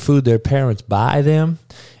down what food their parents buy them.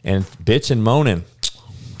 And bitch and moaning.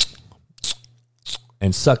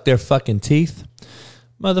 And suck their fucking teeth.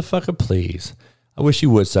 Motherfucker, please. I wish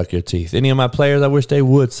you would suck your teeth. Any of my players, I wish they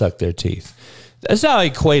would suck their teeth. That's how I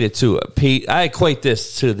equate it to, Pete. I equate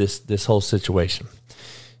this to this whole situation.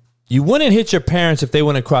 You wouldn't hit your parents if they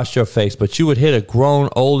went across your face, but you would hit a grown,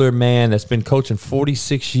 older man that's been coaching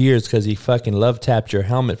 46 years because he fucking love-tapped your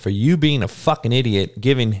helmet for you being a fucking idiot,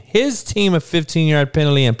 giving his team a 15-yard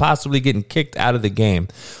penalty and possibly getting kicked out of the game,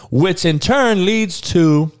 which in turn leads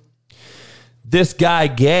to this guy,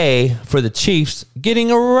 Gay, for the Chiefs, getting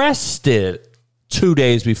arrested 2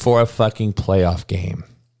 days before a fucking playoff game.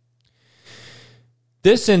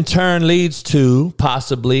 This in turn leads to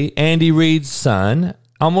possibly Andy Reid's son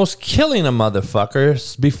almost killing a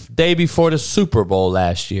motherfucker day before the Super Bowl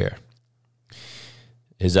last year.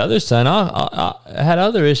 His other son had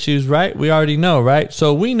other issues, right? We already know, right?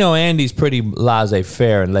 So we know Andy's pretty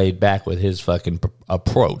laissez-faire and laid back with his fucking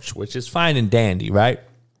approach, which is fine and dandy, right?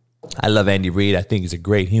 I love Andy Reid. I think he's a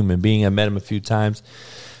great human being. I met him a few times.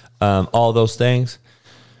 All those things.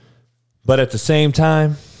 But at the same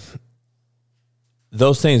time,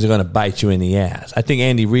 those things are going to bite you in the ass. I think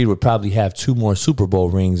Andy Reid would probably have 2 more Super Bowl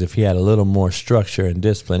rings if he had a little more structure and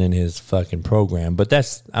discipline in his fucking program. But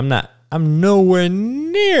I'm nowhere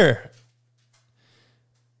near,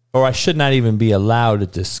 or I should not even be allowed to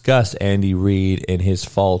discuss Andy Reid and his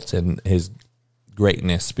faults and his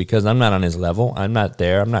greatness because I'm not on his level. I'm not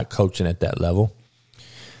there. I'm not coaching at that level.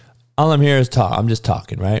 All I'm here is talk. I'm just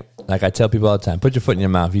talking, right? Like I tell people all the time, put your foot in your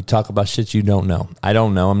mouth. You talk about shit you don't know. I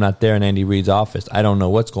don't know. I'm not there in Andy Reid's office. I don't know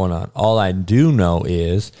what's going on. All I do know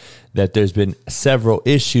is that there's been several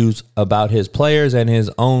issues about his players and his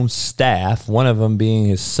own staff, one of them being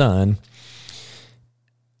his son.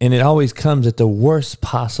 And it always comes at the worst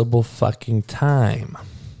possible fucking time.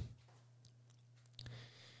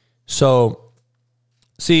 So,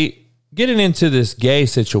 see, getting into this Gay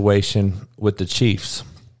situation with the Chiefs.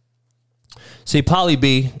 See, Polly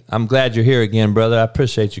B, I'm glad you're here again, brother. I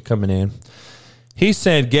appreciate you coming in. He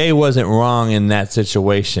said Gay wasn't wrong in that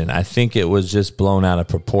situation. I think it was just blown out of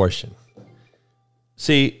proportion.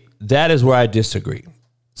 See, that is where I disagree.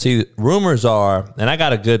 See, rumors are, and I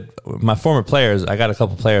got my former players, I got a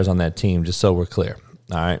couple players on that team, just so we're clear.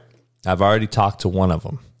 All right. I've already talked to one of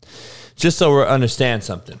them. Just so we understand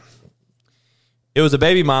something. It was a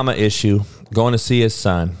baby mama issue, going to see his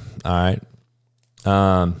son. All right.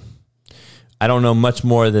 I don't know much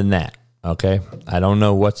more than that, okay? I don't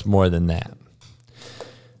know what's more than that.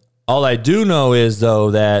 All I do know is,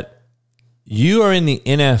 though, that you are in the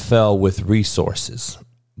NFL with resources.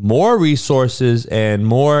 More resources and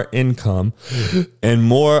more income and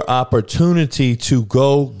more opportunity to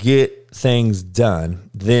go get things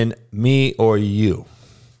done than me or you.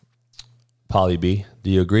 Polly B,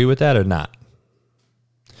 do you agree with that or not?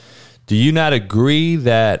 Do you not agree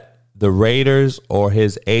that the Raiders or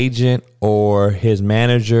his agent or his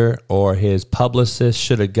manager or his publicist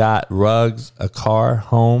should have got Ruggs a car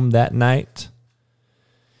home that night?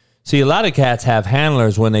 See, a lot of cats have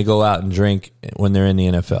handlers when they go out and drink when they're in the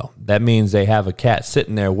NFL. That means they have a cat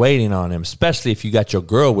sitting there waiting on him, especially if you got your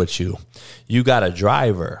girl with you. You got a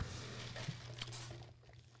driver.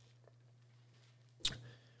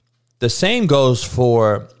 The same goes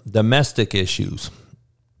for domestic issues.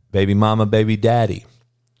 Baby mama, baby daddy.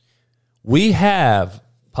 We have,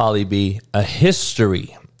 Polly B, a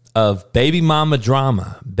history of baby mama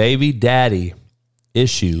drama, baby daddy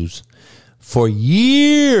issues for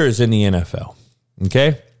years in the NFL.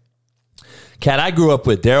 Okay? Cat I grew up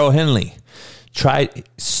with, Darrell Henley,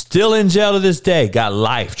 still in jail to this day, got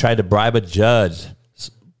life, tried to bribe a judge,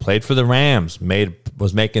 played for the Rams,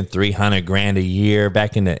 was making $300,000 a year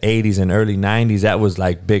back in the 80s and early 90s. That was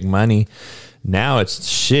like big money. Now it's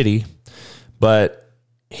shitty, but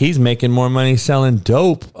he's making more money selling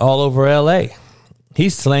dope all over L.A.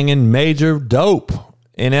 He's slinging major dope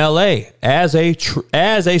in L.A. as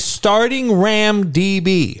a starting Ram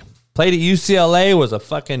DB. Played at UCLA, was a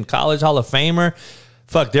fucking college Hall of Famer.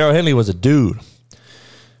 Fuck, Darrell Henley was a dude.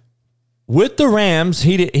 With the Rams,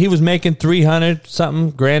 he was making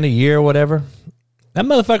 $300-something grand a year or whatever. That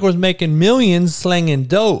motherfucker was making millions slinging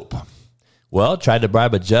dope. Well, tried to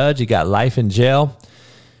bribe a judge. He got life in jail.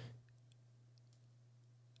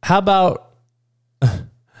 How about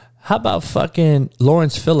fucking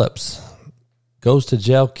Lawrence Phillips? Goes to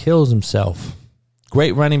jail, kills himself.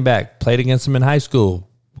 Great running back. Played against him in high school.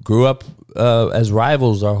 Grew up as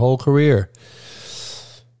rivals our whole career.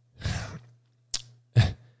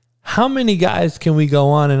 How many guys can we go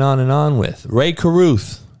on and on and on with? Ray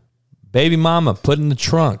Caruth. Baby mama put in the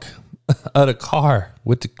trunk of the car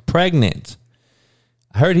with the pregnant.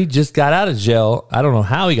 I heard he just got out of jail. I don't know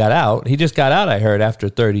how he got out. He just got out, I heard, after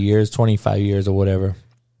 30 years, 25 years or whatever.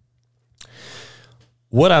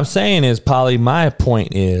 What I'm saying is, Polly, my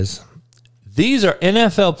point is, these are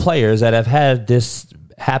NFL players that have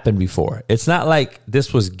happened before. It's not like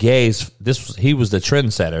this was gays. He was the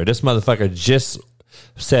trendsetter. This motherfucker just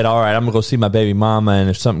said, all right, I'm going to go see my baby mama, and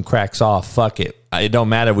if something cracks off, fuck it. It don't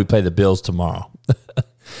matter if we pay the bills tomorrow.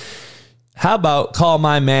 How about call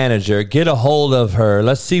my manager, get a hold of her.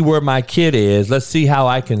 Let's see where my kid is. Let's see how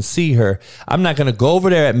I can see her. I'm not going to go over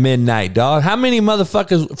there at midnight, dog. How many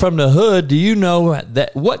motherfuckers from the hood do you know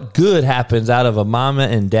that what good happens out of a mama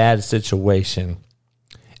and dad situation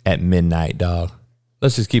at midnight, dog?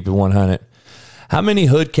 Let's just keep it 100. How many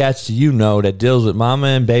hood cats do you know that deals with mama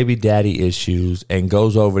and baby daddy issues and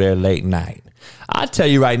goes over there late night? I tell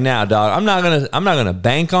you right now, dog, I'm not gonna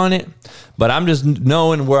bank on it, but I'm just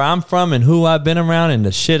knowing where I'm from and who I've been around and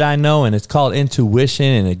the shit I know, and it's called intuition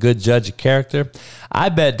and a good judge of character. I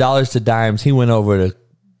bet dollars to dimes he went over to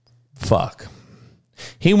fuck.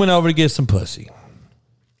 He went over to get some pussy.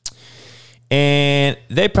 And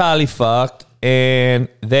they probably fucked, and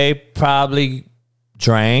they probably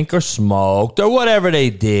drank or smoked or whatever they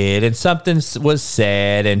did, and something was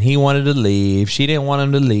said, and he wanted to leave. She didn't want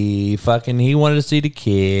him to leave. Fucking, he wanted to see the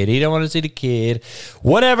kid. He didn't want to see the kid.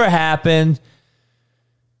 Whatever happened,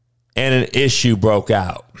 and an issue broke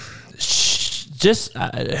out. Just,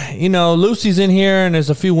 Lucy's in here, and there's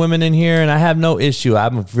a few women in here, and I have no issue.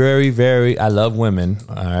 I'm I love women.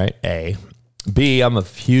 All right, A. B, I'm a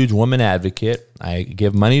huge woman advocate. I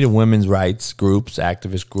give money to women's rights groups,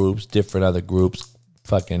 activist groups, different other groups,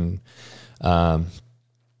 fucking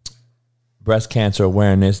breast cancer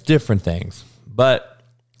awareness, different things. But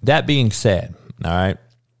that being said, all right,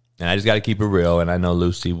 and I just got to keep it real, and I know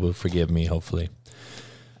Lucy will forgive me, hopefully.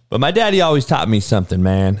 But my daddy always taught me something,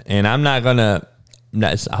 man, and I'm not going to,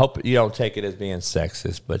 I hope you don't take it as being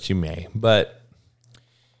sexist, but you may. But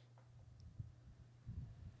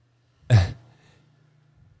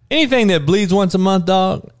anything that bleeds once a month,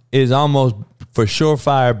 dog, is almost for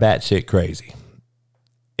surefire batshit crazy.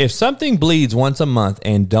 If something bleeds once a month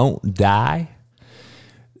and don't die,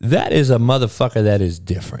 that is a motherfucker that is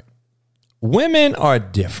different. Women are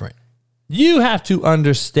different. You have to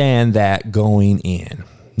understand that going in.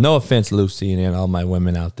 No offense, Lucy, and all my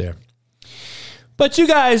women out there. But you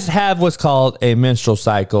guys have what's called a menstrual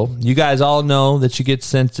cycle. You guys all know that you get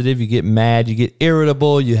sensitive, you get mad, you get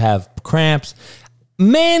irritable, you have cramps.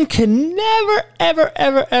 Men can never, ever,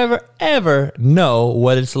 ever, ever, ever know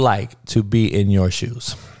what it's like to be in your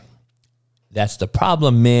shoes. That's the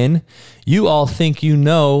problem, men. You all think you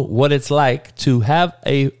know what it's like to have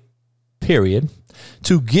a period,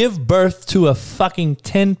 to give birth to a fucking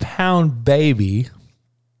 10-pound baby.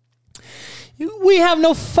 We have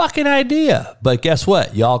no fucking idea. But guess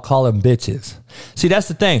what? Y'all call them bitches. See, that's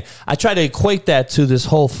the thing. I try to equate that to this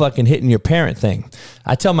whole fucking hitting your parent thing.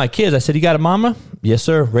 I tell my kids, I said, you got a mama? Yes,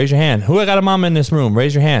 sir. Raise your hand. Who got a mama in this room?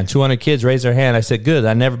 Raise your hand. 200 kids raise their hand. I said, good.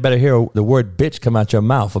 I never better hear the word bitch come out your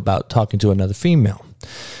mouth about talking to another female.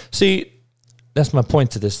 See, that's my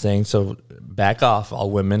point to this thing. So back off,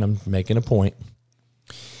 all women. I'm making a point.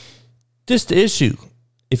 This the issue.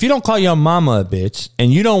 If you don't call your mama a bitch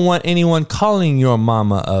and you don't want anyone calling your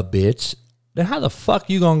mama a bitch, then how the fuck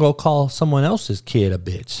you gonna go call someone else's kid a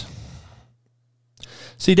bitch?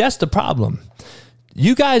 See, that's the problem.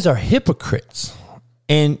 You guys are hypocrites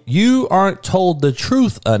and you aren't told the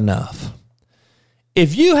truth enough.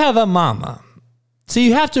 If you have a mama, see,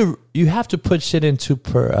 you have to put shit into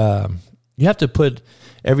you have to put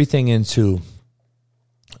everything into,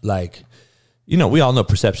 like, you know, we all know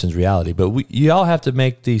perception's reality, but you all have to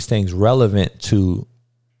make these things relevant to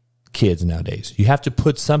kids nowadays. You have to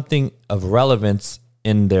put something of relevance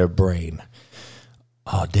in their brain.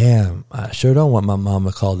 Oh, damn, I sure don't want my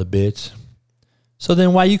mama called a bitch. So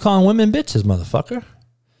then why you calling women bitches, motherfucker?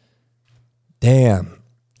 Damn,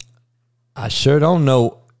 I sure don't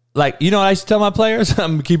know. Like, you know what I used to tell my players?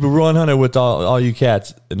 I'm going to keep it 100 with all you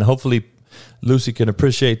cats, and hopefully Lucy can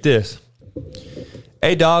appreciate this.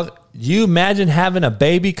 Hey, dog, you imagine having a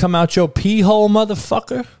baby come out your pee hole,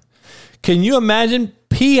 motherfucker? Can you imagine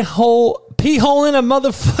pee hole in a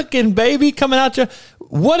motherfucking baby coming out your...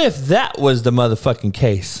 What if that was the motherfucking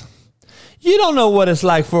case? You don't know what it's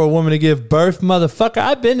like for a woman to give birth,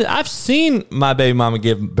 motherfucker. I've seen my baby mama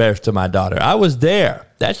give birth to my daughter. I was there.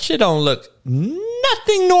 That shit don't look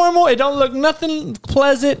nothing normal. It don't look nothing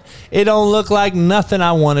pleasant. It don't look like nothing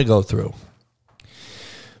I want to go through.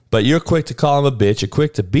 But you're quick to call him a bitch. You're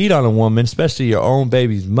quick to beat on a woman, especially your own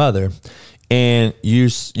baby's mother. And you're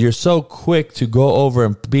so quick to go over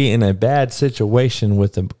and be in a bad situation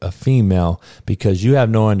with a female because you have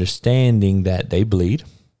no understanding that they bleed.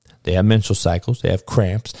 They have menstrual cycles. They have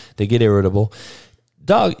cramps. They get irritable.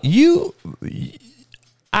 Dog,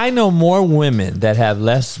 I know more women that have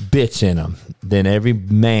less bitch in them than every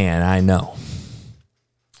man I know.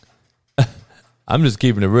 I'm just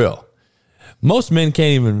keeping it real. Most men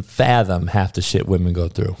can't even fathom half the shit women go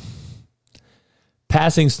through.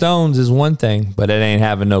 Passing stones is one thing, but it ain't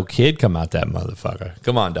having no kid come out that motherfucker.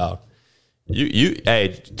 Come on, dog.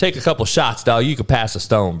 Hey, take a couple shots, dog. You could pass a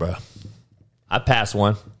stone, bro. I passed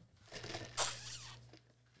one.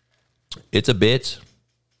 It's a bitch.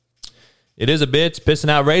 It is a bitch, pissing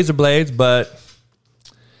out razor blades, but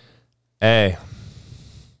hey,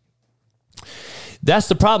 that's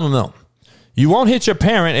the problem, though. You won't hit your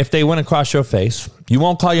parent if they went across your face. You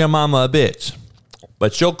won't call your mama a bitch,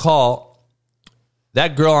 but you'll call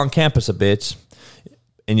that girl on campus a bitch,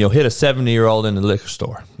 and you'll hit a 70-year-old in the liquor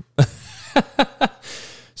store.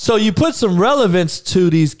 So you put some relevance to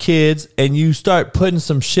these kids, and you start putting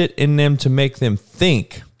some shit in them to make them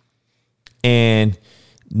think. And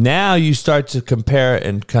now you start to compare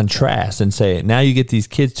and contrast and say, now you get these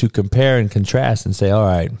kids to compare and contrast and say, all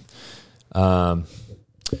right,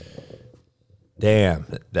 damn,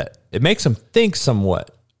 that it makes them think somewhat.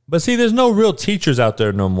 But see, there's no real teachers out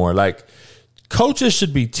there no more. Like, coaches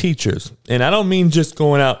should be teachers. And I don't mean just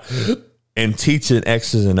going out and teaching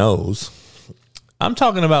X's and O's. I'm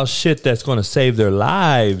talking about shit that's going to save their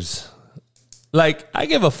lives. Like, I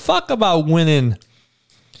give a fuck about winning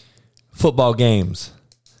football games.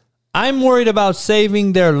 I'm worried about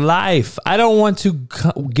saving their life. I don't want to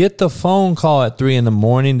get the phone call at 3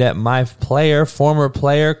 a.m. that my player, former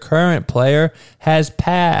player, current player has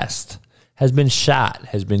passed, has been shot,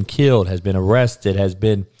 has been killed, has been arrested, has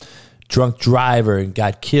been drunk driver and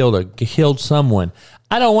got killed or killed someone.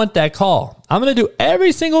 I don't want that call. I'm going to do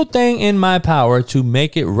every single thing in my power to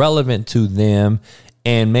make it relevant to them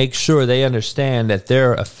and make sure they understand that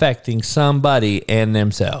they're affecting somebody and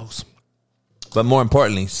themselves. But more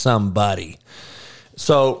importantly, somebody.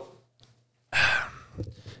 So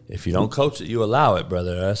if you don't coach it, you allow it,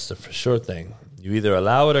 brother. That's the for sure thing. You either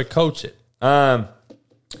allow it or coach it. But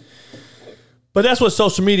that's what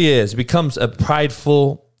social media is. It becomes a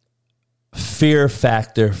prideful fear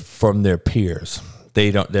factor from their peers.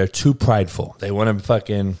 They're too prideful. They want to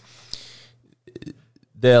fucking,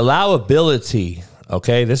 the allowability,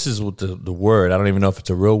 okay? This is what the word, I don't even know if it's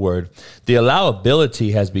a real word. The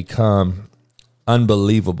allowability has become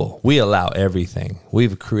unbelievable. We allow everything.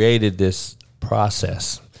 We've created this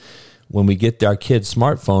process. When we get our kids'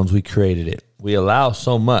 smartphones, we created it. We allow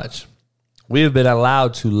so much. We have been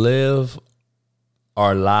allowed to live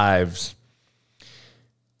our lives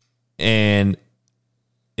and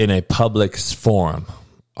in a public forum.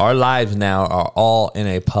 Our lives now are all in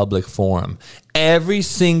a public forum. Every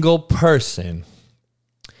single person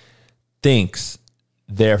thinks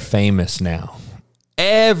they're famous now.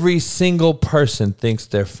 Every single person thinks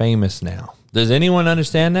they're famous now. Does anyone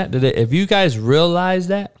understand that? If you guys realize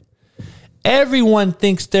that? Everyone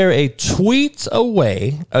thinks they're a tweet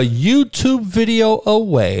away, a YouTube video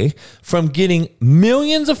away from getting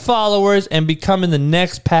millions of followers and becoming the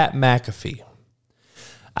next Pat McAfee.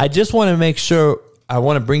 I just want to make sure, I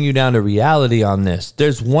want to bring you down to reality on this.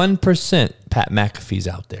 There's 1% Pat McAfees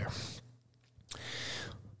out there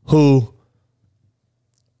who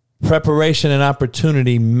preparation and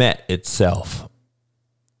opportunity met itself,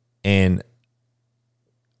 and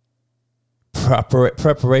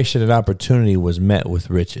preparation and opportunity was met with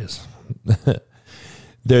riches.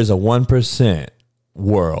 There's a 1%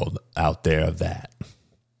 world out there of that.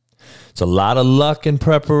 It's a lot of luck and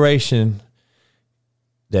preparation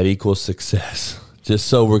that equals success. Just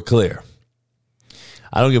so we're clear.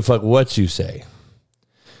 I don't give a fuck what you say.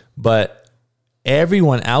 But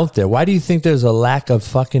everyone out there, why do you think there's a lack of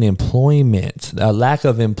fucking employment, a lack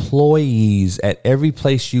of employees at every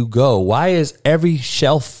place you go? Why is every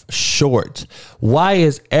shelf short? Why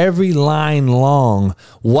is every line long?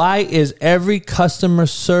 Why is every customer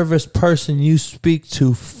service person you speak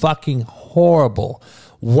to fucking horrible?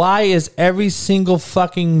 Why is every single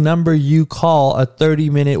fucking number you call a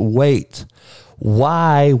 30-minute wait?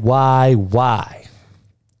 Why?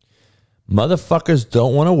 Motherfuckers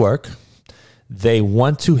don't want to work. They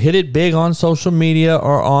want to hit it big on social media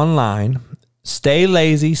or online, stay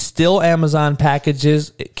lazy, steal Amazon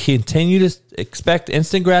packages, continue to expect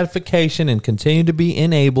instant gratification and continue to be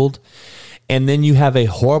enabled. And then you have a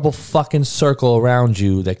horrible fucking circle around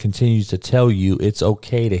you that continues to tell you it's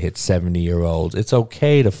okay to hit 70-year-olds. It's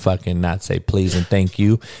okay to fucking not say please and thank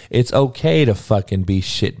you. It's okay to fucking be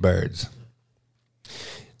shitbirds.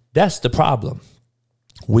 That's the problem.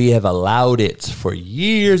 We have allowed it for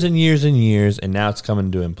years and years and years, and now it's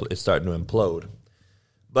coming to it's starting to implode.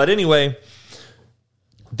 But anyway,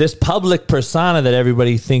 this public persona that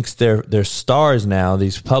everybody thinks they're stars now,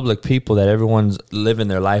 these public people that everyone's living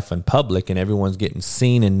their life in public and everyone's getting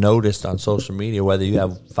seen and noticed on social media, whether you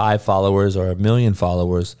have 5 followers or 1 million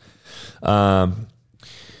followers,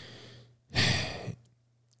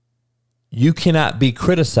 you cannot be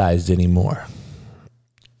criticized anymore.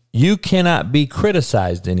 You cannot be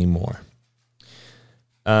criticized anymore.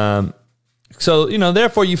 So, you know,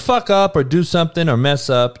 therefore you fuck up or do something or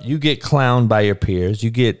mess up, you get clowned by your peers.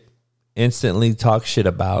 You get instantly talk shit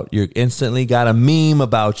about. You instantly got a meme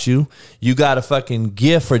about you. You got a fucking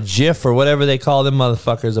GIF or GIF or whatever they call them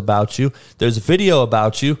motherfuckers about you. There's a video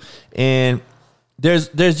about you. And there's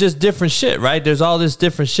just different shit, right? There's all this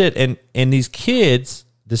different shit. And these kids,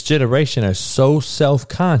 this generation, are so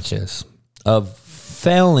self-conscious of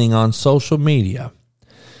failing on social media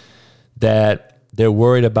that they're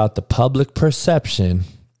worried about the public perception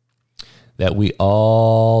that we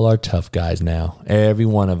all are tough guys now. Every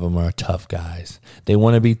one of them are tough guys. They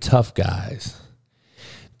want to be tough guys.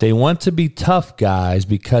 They want to be tough guys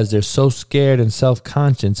because they're so scared and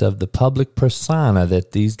self-conscious of the public persona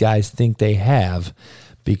that these guys think they have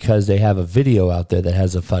because they have a video out there that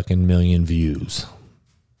has a fucking 1 million views.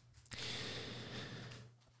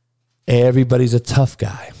 Everybody's a tough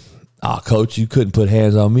guy. Oh, coach, you couldn't put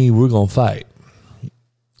hands on me. We're going to fight.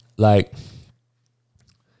 Like,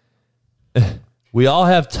 we all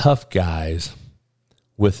have tough guys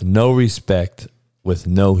with no respect, with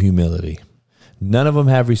no humility. None of them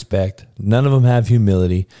have respect. None of them have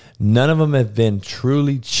humility. None of them have been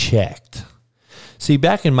truly checked. See,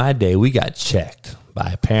 back in my day, we got checked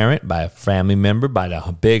by a parent, by a family member, by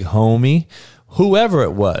the big homie, whoever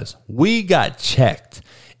it was. We got checked.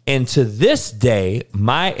 And to this day,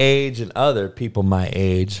 my age and other people my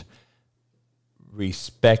age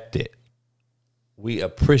respect it. We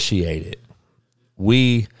appreciate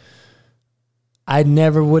it. I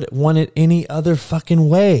never would want it any other fucking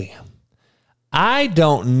way. I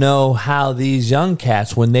don't know how these young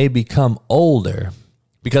cats, when they become older,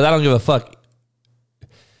 because I don't give a fuck.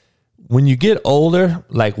 When you get older,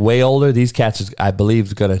 like way older, these cats, I believe,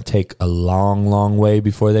 is going to take a long, long way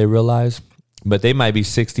before they realize. But they might be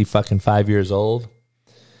 60 fucking 5 years old.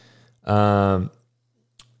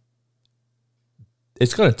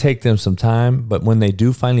 It's going to take them some time, but when they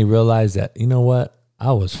do finally realize that, you know what?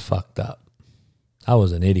 I was fucked up. I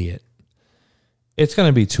was an idiot. It's going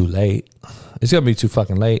to be too late. It's going to be too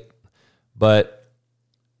fucking late. But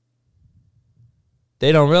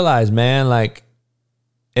they don't realize, man, like,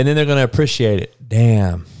 and then they're going to appreciate it.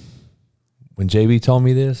 Damn. When JB told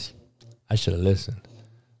me this, I should have listened.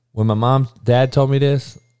 When my dad told me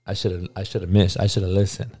this, I should have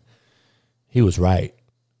listened. He was right.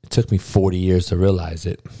 It took me 40 years to realize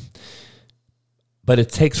it. But it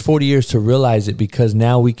takes 40 years to realize it because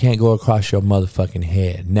now we can't go across your motherfucking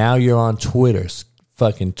head. Now you're on Twitter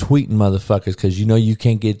fucking tweeting motherfuckers because you know you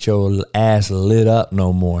can't get your ass lit up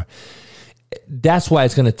no more. That's why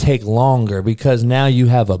it's going to take longer, because now you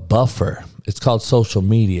have a buffer. It's called social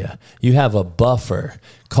media. You have a buffer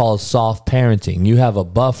called soft parenting. You have a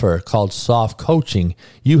buffer called soft coaching.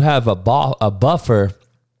 You have a buffer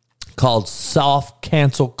called soft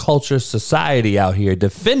cancel culture society out here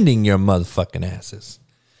defending your motherfucking asses.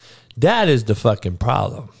 That is the fucking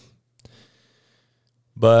problem.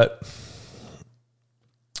 But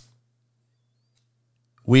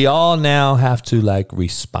we all now have to like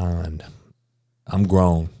respond. I'm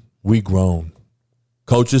grown. We grown.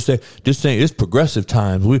 Coaches say this ain't, it's progressive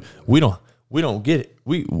times. We don't get it.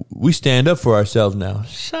 We stand up for ourselves now.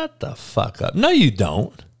 Shut the fuck up. No, you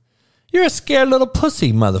don't. You're a scared little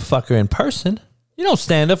pussy motherfucker in person. You don't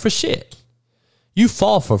stand up for shit. You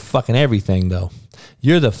fall for fucking everything though.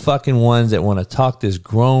 You're the fucking ones that want to talk this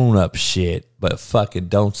grown up shit, but fucking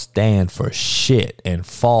don't stand for shit and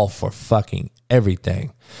fall for fucking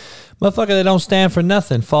everything. Motherfucker that don't stand for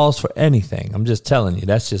nothing falls for anything. I'm just telling you,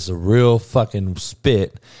 that's just a real fucking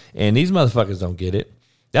spit. And these motherfuckers don't get it.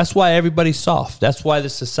 That's why everybody's soft. That's why the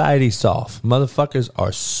society's soft. Motherfuckers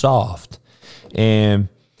are soft. And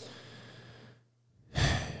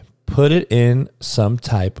put it in some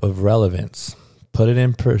type of relevance. Put it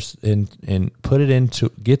in put it into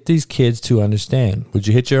get these kids to understand. Would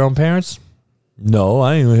you hit your own parents? No,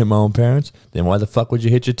 I ain't gonna hit my own parents. Then why the fuck would you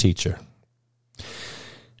hit your teacher?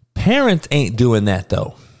 Parents ain't doing that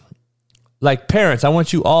though. Like parents, I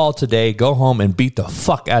want you all today go home and beat the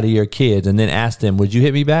fuck out of your kids and then ask them, would you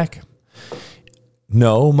hit me back?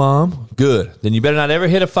 No, mom. Good. Then you better not ever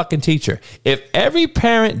hit a fucking teacher. If every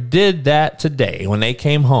parent did that today when they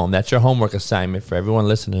came home, that's your homework assignment for everyone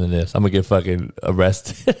listening to this. I'm going to get fucking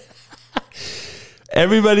arrested.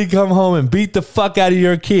 Everybody come home and beat the fuck out of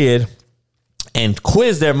your kid and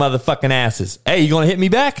quiz their motherfucking asses. Hey, you gonna hit me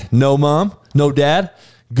back? No, mom. No, dad.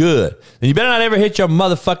 Good. Then you better not ever hit your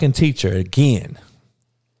motherfucking teacher again.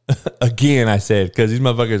 Again, I said, because these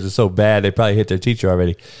motherfuckers are so bad, they probably hit their teacher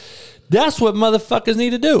already. That's what motherfuckers need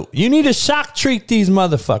to do. You need to shock treat these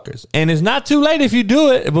motherfuckers. And it's not too late if you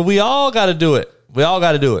do it, but we all got to do it. We all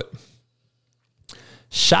got to do it.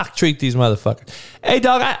 Shock treat these motherfuckers. Hey,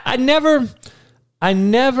 dog, I never,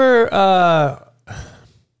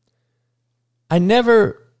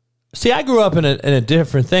 see, I grew up in a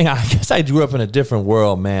different thing. I guess I grew up in a different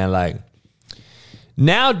world, man. Like,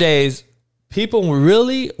 nowadays, people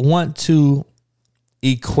really want to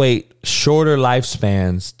equate shorter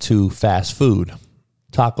lifespans to fast food,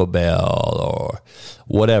 Taco Bell or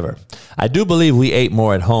whatever. I do believe we ate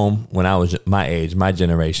more at home when I was my age, my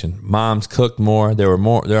generation. Moms cooked more. There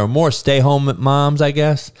are more stay-home moms, I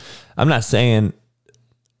guess. I'm not saying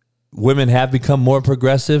women have become more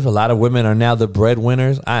progressive. A lot of women are now the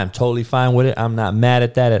breadwinners. I am totally fine with it. I'm not mad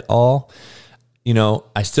at that at all. You know,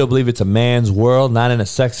 I still believe it's a man's world, not in a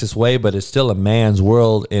sexist way, but it's still a man's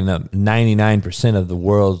world in a 99% of the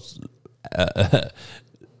world's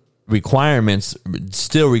requirements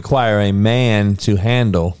still require a man to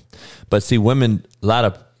handle. But see, women, a lot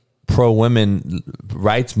of pro-women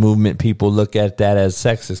rights movement people look at that as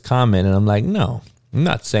sexist comment. And I'm like, no, I'm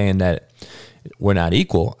not saying that we're not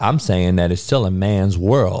equal. I'm saying that it's still a man's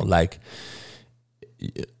world. Like,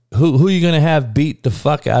 who are you going to have beat the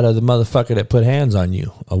fuck out of the motherfucker that put hands on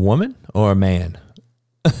you? A woman or a man?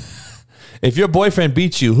 If your boyfriend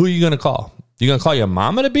beats you, who are you going to call? You going to call your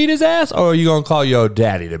mama to beat his ass, or are you going to call your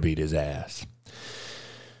daddy to beat his ass?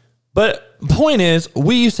 But point is,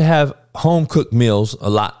 we used to have home-cooked meals a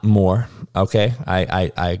lot more, okay?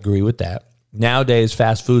 I agree with that. Nowadays,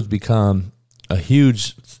 fast food's become a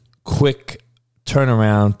huge, quick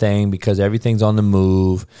turnaround thing because everything's on the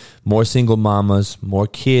move. More single mamas, more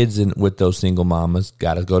kids with those single mamas.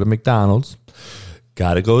 Got to go to McDonald's.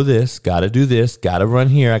 Got to go this. Got to do this. Got to run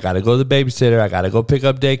here. I got to go to the babysitter. I got to go pick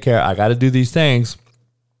up daycare. I got to do these things.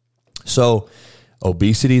 So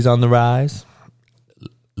obesity's on the rise.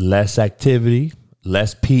 Less activity.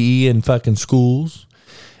 Less PE in fucking schools.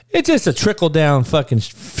 It's just a trickle-down fucking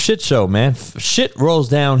shit show, man. Shit rolls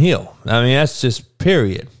downhill. I mean, that's just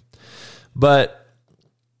period. But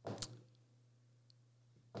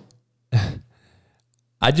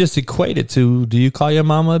I just equate it to, do you call your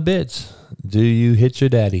mama a bitch? Do you hit your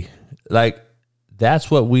daddy? Like, that's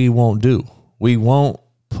what we won't do. We won't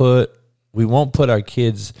put our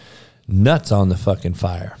kids' nuts on the fucking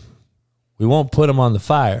fire. We won't put them on the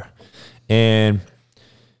fire. And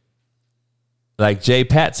like Jay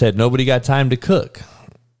Pat said, nobody got time to cook.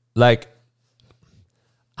 Like,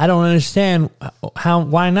 I don't understand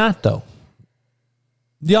why not though?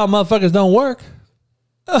 Y'all motherfuckers don't work.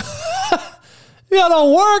 Y'all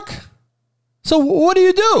don't work. So what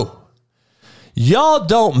do? Y'all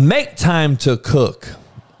don't make time to cook,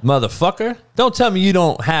 motherfucker. Don't tell me you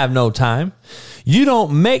don't have no time. You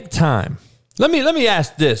don't make time. Let me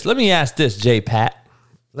ask this. Let me ask this, Jay Pat.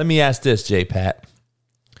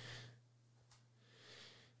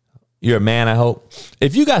 You're a man, I hope.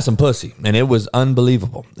 If you got some pussy and it was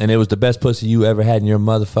unbelievable and it was the best pussy you ever had in your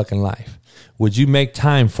motherfucking life, would you make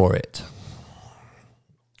time for it?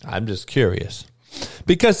 I'm just curious.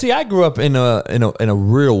 Because see, I grew up in a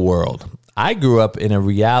real world. I grew up in a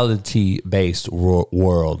reality-based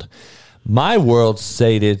world. My world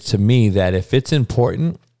stated to me that if it's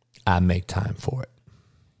important, I make time for it.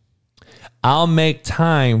 I'll make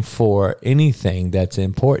time for anything that's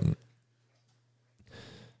important.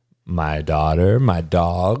 My daughter, my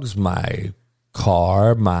dogs, my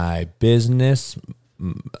car, my business,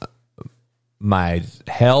 my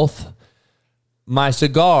health, my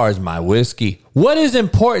cigars, my whiskey. What is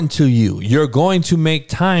important to you? You're going to make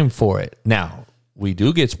time for it. Now, we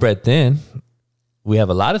do get spread thin. We have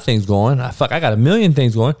a lot of things going. I got a million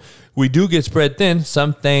things going. We do get spread thin.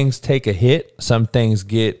 Some things take a hit. Some things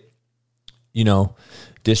get,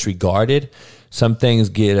 disregarded. Some things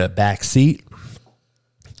get a back seat.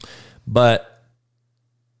 But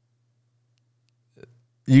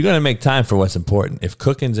you're going to make time for what's important. If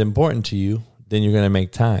cooking's important to you, then you're going to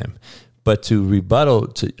make time. But to rebuttal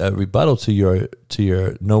to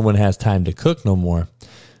your no one has time to cook no more.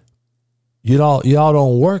 Y'all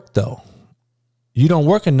don't work though. You don't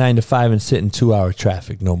work a 9 to 5 and sit in 2-hour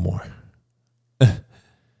traffic no more.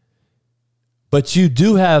 But you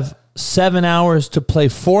do have 7 hours to play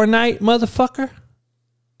Fortnite, motherfucker.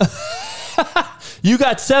 You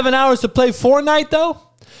got 7 hours to play Fortnite though?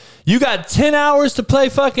 You got 10 hours to play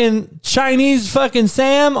fucking Chinese fucking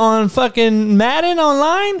Sam on fucking Madden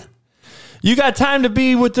online? You got time to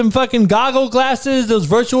be with them fucking goggle glasses, those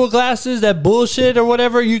virtual glasses, that bullshit or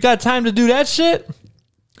whatever? You got time to do that shit?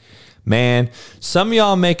 Man, some of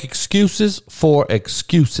y'all make excuses for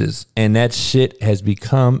excuses, and that shit has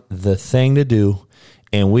become the thing to do,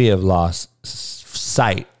 and we have lost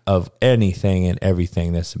sight of anything and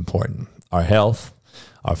everything that's important. Our health,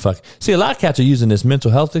 our fuck. See, a lot of cats are using this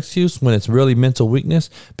mental health excuse when it's really mental weakness,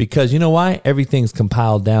 because you know why? Everything's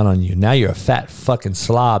compiled down on you. Now you're a fat fucking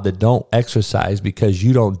slob that don't exercise because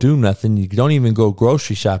you don't do nothing. You don't even go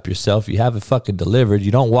grocery shop yourself. You have it fucking delivered.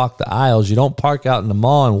 You don't walk the aisles. You don't park out in the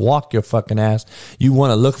mall and walk your fucking ass. You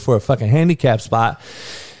want to look for a fucking handicap spot.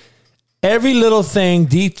 Every little thing,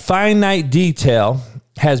 finite detail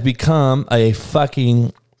has become a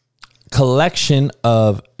fucking collection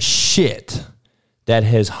of shit that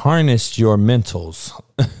has harnessed your mentals.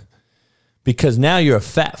 Because now you're a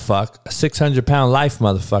fat fuck, a 600-pound life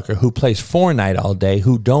motherfucker who plays Fortnite all day,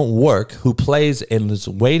 who don't work, who plays and is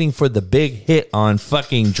waiting for the big hit on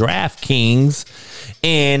fucking DraftKings,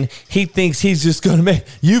 and he thinks he's just going to make...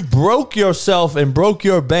 You broke yourself and broke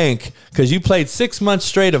your bank because you played 6 months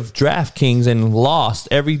straight of DraftKings and lost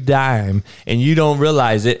every dime, and you don't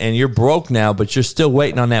realize it, and you're broke now, but you're still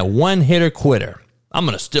waiting on that one-hitter quitter. I'm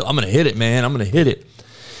going to hit it, man. I'm going to hit it.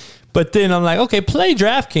 But then I'm like, okay, play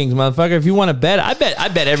DraftKings, motherfucker. If you want to bet, I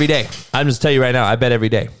bet every day. I'm just tell you right now, I bet every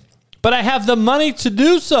day. But I have the money to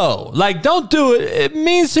do so. Like, don't do it. It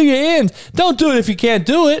means to your ends. Don't do it if you can't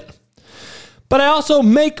do it. But I also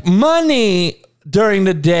make money during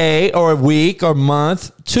the day or week or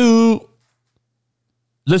month to...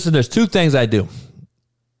 Listen, there's two things I do.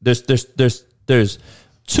 There's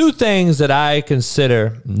two things that I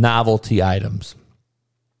consider novelty items.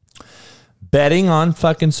 Betting on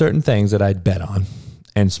fucking certain things that I'd bet on,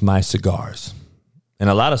 and my cigars. And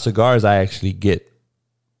a lot of cigars I actually get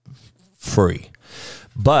free.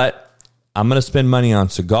 But I'm going to spend money on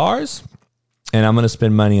cigars, and I'm going to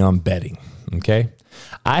spend money on betting, okay?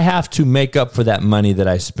 I have to make up for that money that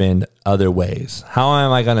I spend other ways. How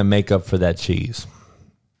am I going to make up for that cheese?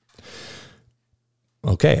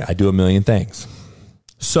 Okay, I do a million things.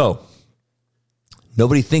 So,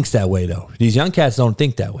 nobody thinks that way, though. These young cats don't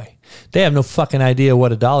think that way. They have no fucking idea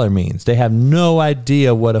what a dollar means. They have no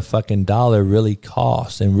idea what a fucking dollar really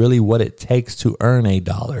costs and really what it takes to earn a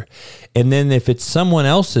dollar. And then if it's someone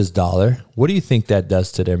else's dollar, what do you think that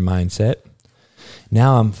does to their mindset?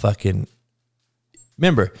 Now I'm fucking...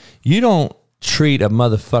 Remember, you don't treat a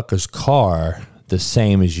motherfucker's car the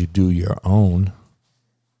same as you do your own.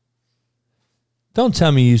 Don't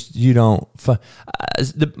tell me you don't...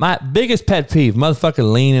 My biggest pet peeve, motherfucker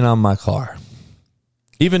leaning on my car.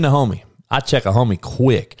 Even the homie. I check a homie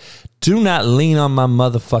quick. Do not lean on my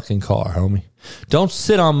motherfucking car, homie. Don't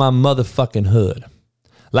sit on my motherfucking hood.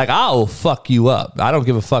 Like, I will fuck you up. I don't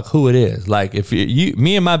give a fuck who it is. Like, if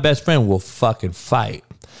me and my best friend will fucking fight.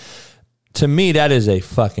 To me, that is a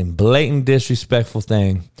fucking blatant disrespectful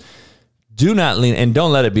thing. Do not lean, and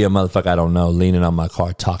don't let it be a motherfucker I don't know leaning on my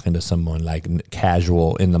car talking to someone like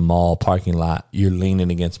casual in the mall parking lot. You're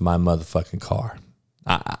leaning against my motherfucking car.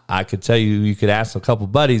 I could tell you, you could ask a couple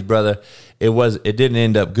buddies, brother. It didn't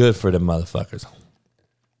end up good for the motherfuckers.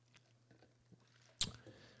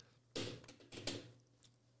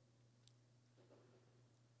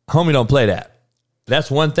 Homie, don't play that. That's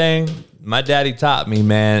one thing my daddy taught me,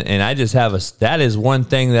 man. And I just that is one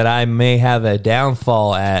thing that I may have a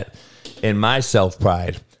downfall at in my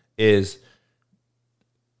self-pride is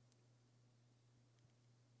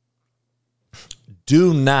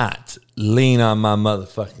do not lean on my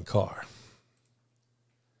motherfucking car.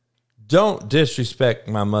 Don't disrespect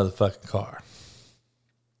my motherfucking car.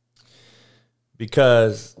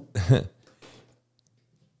 Because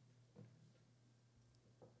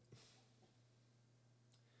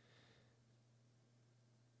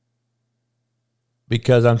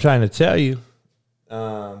I'm trying to tell you,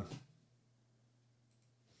 real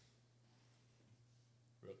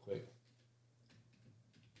quick.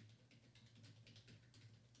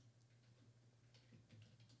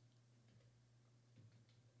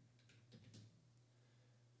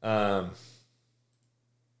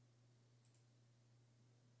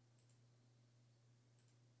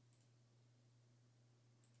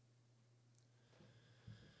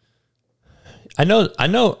 I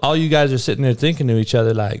know all you guys are sitting there thinking to each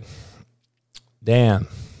other like, damn,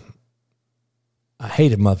 I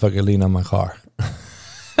hate a motherfucker leaning on my car.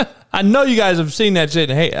 I know you guys have seen that shit.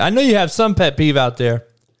 Hey, I know you have some pet peeve out there.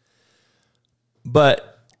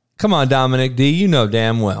 But come on, Dominic D, you know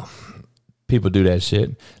damn well people do that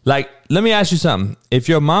shit. Like, let me ask you something. If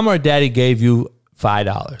your mom or daddy gave you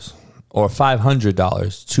 $5 or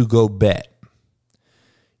 $500 to go bet,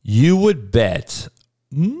 you would bet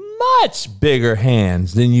much bigger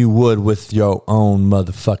hands than you would with your own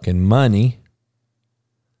motherfucking money.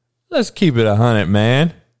 Let's keep it 100,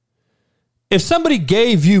 man. If somebody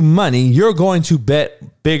gave you money, you're going to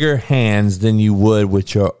bet bigger hands than you would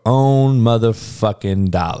with your own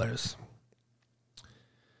motherfucking dollars.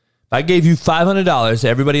 If I gave you $500 to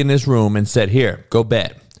everybody in this room and said, here, go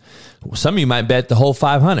bet. Some of you might bet the whole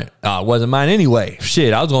 500. Oh, it wasn't mine anyway.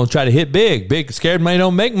 Shit, I was going to try to hit big. Big, scared money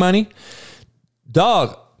don't make money.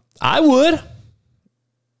 Dog, I would.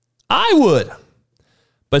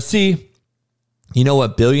 But see, you know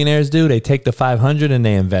what billionaires do? They take the 500 and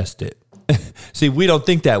they invest it. See, we don't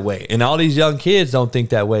think that way. And all these young kids don't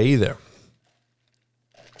think that way either.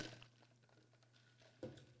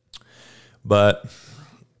 But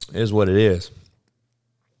it is what it is.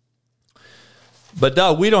 But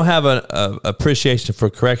dog, we don't have an appreciation for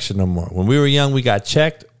correction no more. When we were young, we got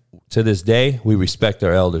checked. To this day, we respect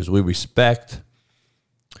our elders. We respect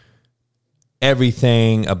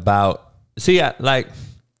everything about... See, like,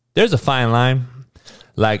 there's a fine line.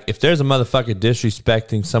 Like, if there's a motherfucker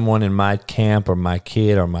disrespecting someone in my camp or my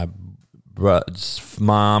kid or my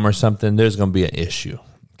mom or something, there's going to be an issue,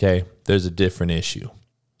 okay? There's a different issue.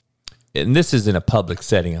 And this is in a public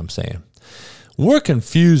setting, I'm saying. We're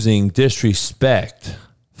confusing disrespect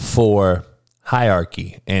for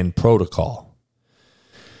hierarchy and protocol.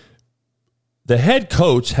 The head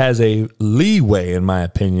coach has a leeway, in my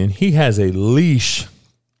opinion. He has a leash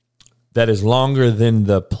that is longer than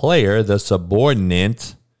the player, the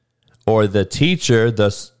subordinate, or the teacher,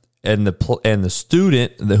 and the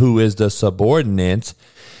student who is the subordinate.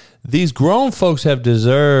 These grown folks have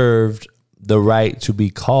deserved the right to be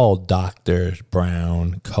called Dr.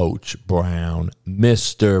 Brown, Coach Brown,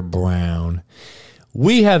 Mr. Brown.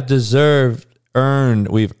 We've earned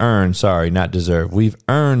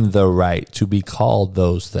the right to be called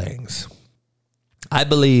those things. I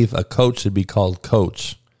believe a coach should be called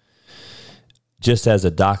coach, just as a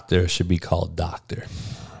doctor should be called doctor.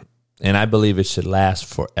 And I believe it should last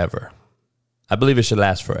forever.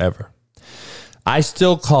 I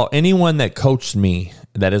still call anyone that coached me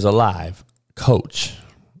that is alive coach.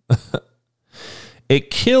 It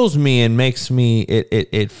kills me and makes me,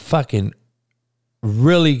 it fucking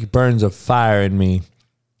really burns a fire in me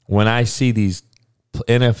when I see these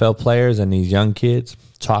NFL players and these young kids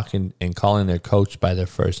talking and calling their coach by their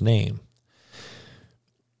first name.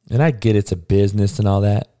 And I get it's a business and all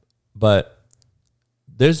that, but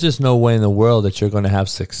there's just no way in the world that you're going to have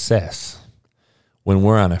success when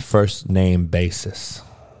we're on a first name basis.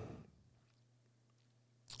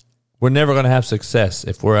 We're never going to have success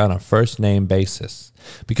if we're on a first name basis,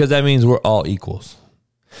 because that means we're all equals.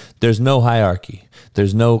 There's no hierarchy.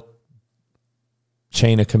 There's no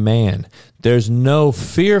chain of command. There's no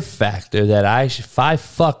fear factor that if I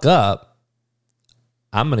fuck up,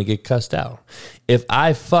 I'm going to get cussed out. If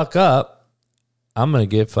I fuck up, I'm going to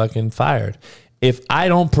get fucking fired. If I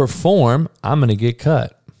don't perform, I'm going to get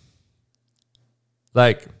cut.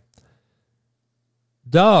 Like,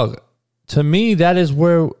 dog, to me, that is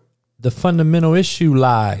where the fundamental issue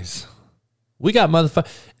lies. We got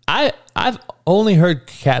I've only heard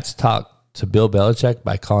cats talk to Bill Belichick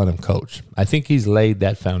by calling him coach. I think he's laid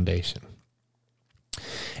that foundation.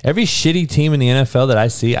 Every shitty team in the NFL that I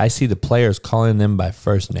see the players calling them by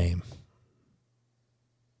first name.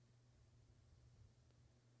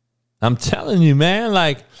 I'm telling you, man,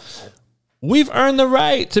 like, we've earned the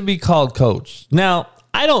right to be called coach. Now,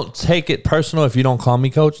 I don't take it personal if you don't call me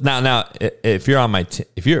coach. Now, if you're on my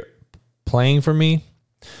if you're playing for me,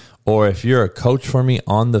 or if you're a coach for me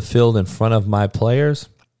on the field in front of my players,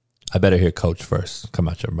 I better hear coach first. Come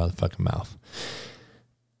out your motherfucking mouth.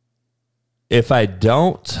 If I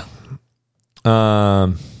don't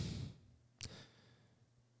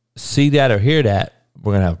see that or hear that,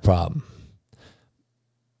 we're going to have a problem.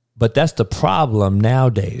 But that's the problem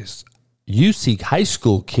nowadays. You see high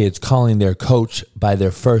school kids calling their coach by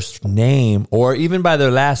their first name or even by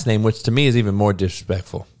their last name, which to me is even more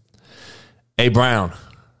disrespectful. Hey, Brown.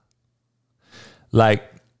 Like,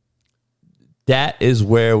 that is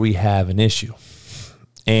where we have an issue.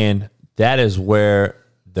 And that is where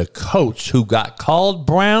the coach who got called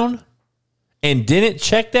Brown and didn't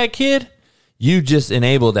check that kid, you just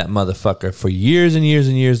enabled that motherfucker for years and years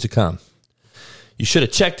and years to come. You should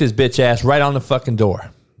have checked his bitch ass right on the fucking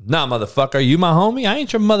door. Nah, motherfucker, you my homie? I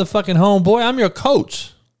ain't your motherfucking homeboy. I'm your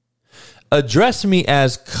coach. Address me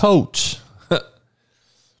as coach.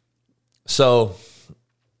 So,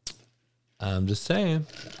 I'm just saying.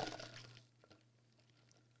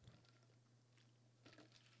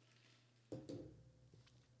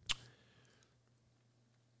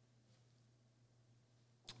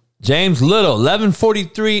 James Little,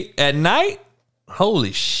 11:43 at night?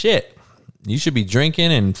 Holy shit. You should be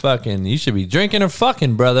drinking and fucking. You should be drinking or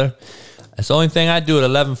fucking, brother. That's the only thing I do at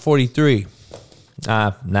 11:43.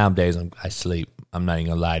 Nowadays, I sleep. I'm not even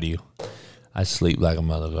going to lie to you. I sleep like a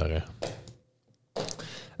motherfucker.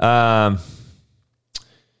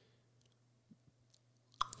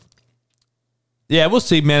 Yeah, we'll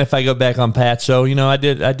see, man, if I go back on Pat's show. You know, I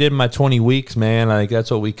did my 20 weeks, man. Like,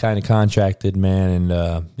 that's what we kind of contracted, man.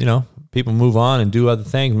 And, you know, people move on and do other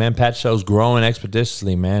things, man. Pat's show's growing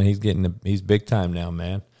expeditiously, man. He's big time now,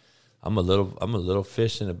 man. I'm a little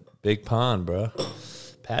fish in a big pond, bro.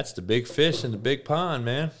 Pat's the big fish in the big pond,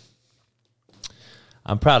 man.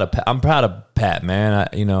 I'm proud of Pat, man.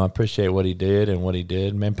 I appreciate what he did and what he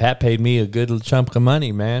did. Man, Pat paid me a good chunk of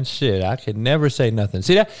money, man. Shit, I could never say nothing.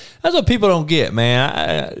 See, that's what people don't get,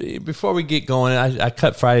 man. Before we get going, I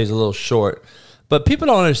cut Fridays a little short, but people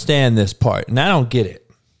don't understand this part, and I don't get it.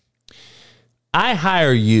 I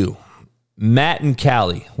hire you, Matt and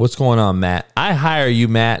Callie. What's going on, Matt? I hire you,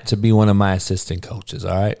 Matt, to be one of my assistant coaches,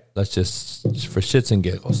 all right? Let's just for shits and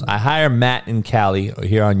giggles. I hire Matt and Callie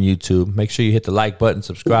here on YouTube. Make sure you hit the like button,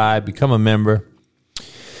 subscribe, become a member.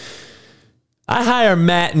 I hire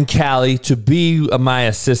Matt and Callie to be my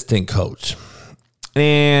assistant coach.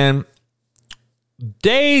 And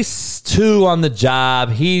day 2 on the job,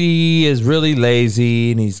 he is really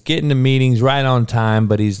lazy and he's getting the meetings right on time,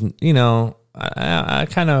 but he's, you know, I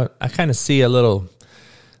kind of see a little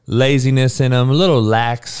laziness in him, a little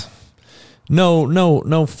lax.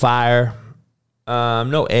 No fire,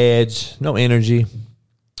 no edge, no energy.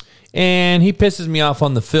 And he pisses me off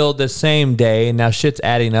on the field the same day, and now shit's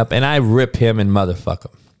adding up, and I rip him and motherfuck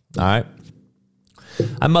him. All right?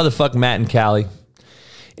 I motherfuck Matt and Callie.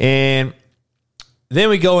 And then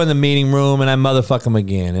we go in the meeting room, and I motherfuck him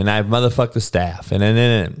again, and I motherfuck the staff.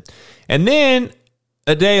 And then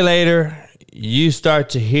a day later, you start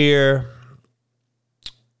to hear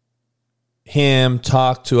him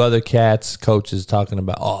talk to other cats, coaches talking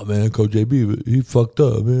about, oh, man, Coach JB, he fucked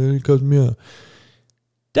up, man. He cussed me out.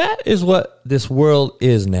 That is what this world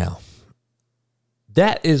is now.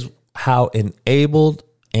 That is how enabled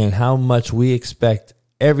and how much we expect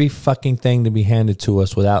every fucking thing to be handed to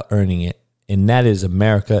us without earning it. And that is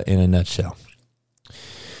America in a nutshell.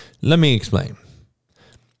 Let me explain.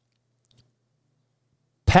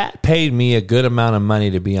 Pat paid me a good amount of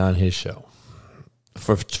money to be on his show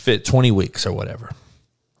for 20 weeks or whatever.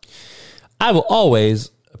 I will always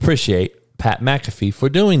appreciate Pat McAfee for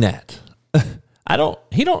doing that.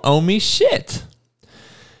 He don't owe me shit.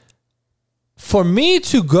 For me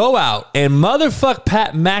to go out and motherfuck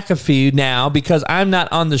Pat McAfee now because I'm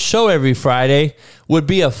not on the show every Friday would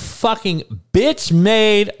be a fucking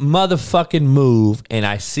bitch-made motherfucking move, and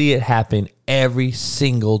I see it happen every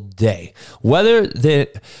single day. Rather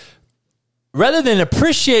than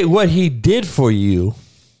appreciate what he did for you,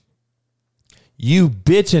 you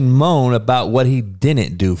bitch and moan about what he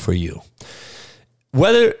didn't do for you.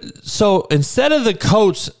 So instead of the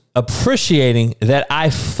coach appreciating that I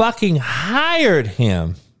fucking hired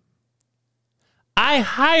him,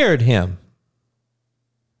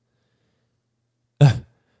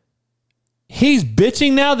 he's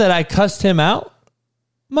bitching now that I cussed him out.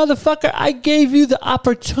 Motherfucker, I gave you the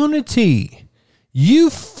opportunity. You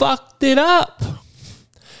fucked it up.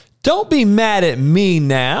 Don't be mad at me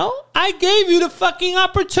now. I gave you the fucking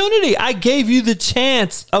opportunity. I gave you the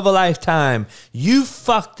chance of a lifetime. You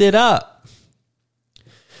fucked it up.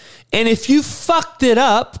 And if you fucked it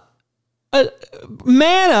up,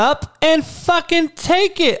 man up and fucking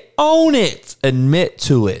take it. Own it. Admit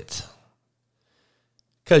to it.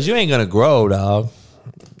 Because you ain't going to grow, dog.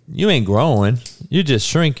 You ain't growing. You're just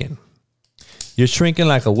shrinking. You're shrinking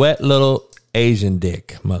like a wet little Asian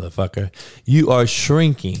dick, motherfucker. You are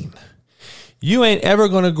shrinking. You ain't ever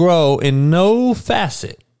going to grow in no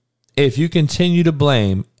facet if you continue to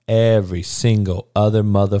blame every single other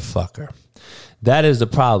motherfucker. That is the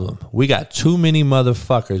problem. We got too many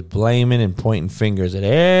motherfuckers blaming and pointing fingers at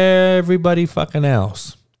everybody fucking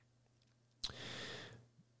else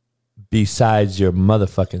besides your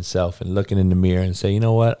motherfucking self, and looking in the mirror and say, you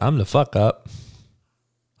know what? I'm the fuck up.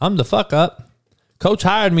 I'm the fuck up. Coach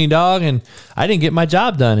hired me, dog, and I didn't get my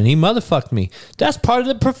job done, and he motherfucked me. That's part of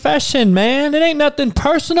the profession, man. It ain't nothing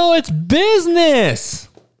personal. It's business.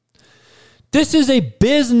 This is a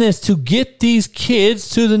business to get these kids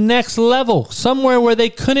to the next level, somewhere where they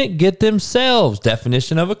couldn't get themselves.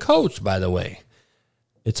 Definition of a coach, by the way.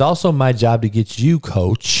 It's also my job to get you,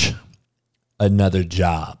 coach, another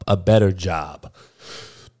job, a better job.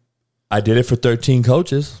 I did it for 13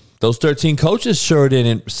 coaches. those 13 coaches sure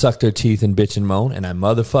didn't suck their teeth and bitch and moan, and I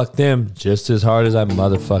motherfucked them just as hard as I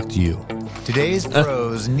motherfucked you. Today's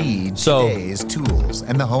pros need today's tools,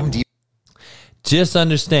 and the Home Depot. Just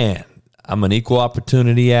understand, I'm an equal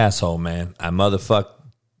opportunity asshole, man. I motherfuck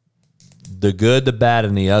the good, the bad,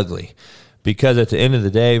 and the ugly. Because at the end of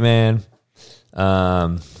the day, man,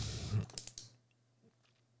 I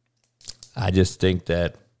just think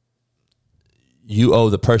that you owe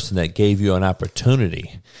the person that gave you an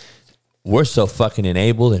opportunity. We're so fucking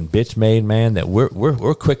enabled and bitch made, man, that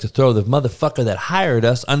we're quick to throw the motherfucker that hired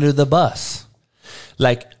us under the bus.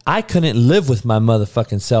 Like, I couldn't live with my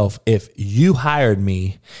motherfucking self if you hired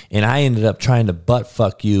me and I ended up trying to butt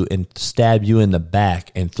fuck you and stab you in the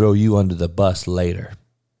back and throw you under the bus later.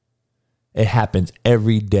 It happens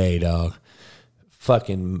every day, dog.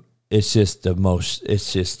 Fucking, it's just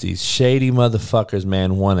these shady motherfuckers,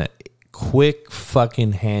 man, want a quick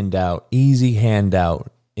fucking handout, easy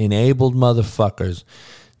handout, enabled motherfuckers.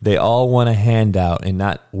 They all want a handout and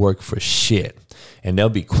not work for shit. And they'll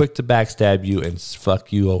be quick to backstab you and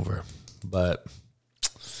fuck you over. But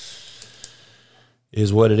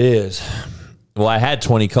is what it is. Well, I had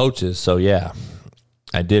 20 coaches, so yeah.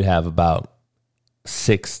 I did have about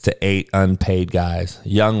 6 to 8 unpaid guys,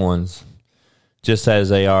 young ones, just as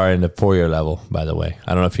they are in the 4-year level, by the way.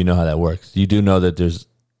 I don't know if you know how that works. You do know that there's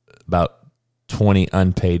about 20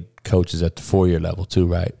 unpaid coaches at the 4-year level too,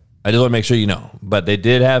 right? I just want to make sure you know. But they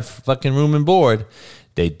did have fucking room and board.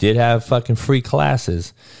 They did have fucking free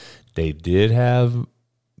classes. They did have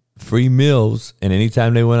free meals. And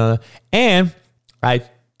anytime they went on, and I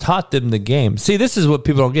taught them the game. See, this is what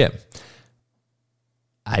people don't get.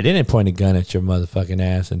 I didn't point a gun at your motherfucking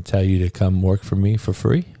ass and tell you to come work for me for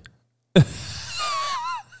free.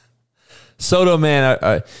 Soto,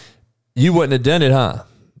 man, you wouldn't have done it, huh?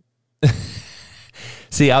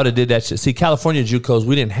 See, I would have did that shit. See, California JUCOs,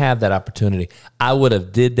 we didn't have that opportunity. I would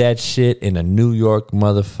have did that shit in a New York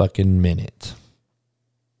motherfucking minute.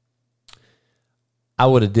 I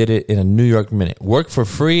would have did it in a New York minute. Work for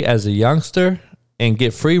free as a youngster and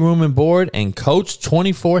get free room and board and coach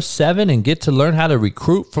 24/7 and get to learn how to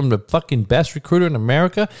recruit from the fucking best recruiter in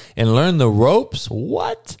America and learn the ropes.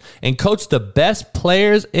 What? And coach the best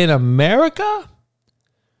players in America?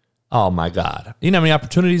 Oh, my God. You know how many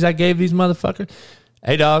opportunities I gave these motherfuckers?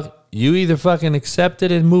 Hey, dog, you either fucking accept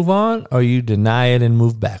it and move on or you deny it and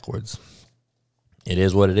move backwards. It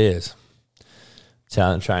is what it is.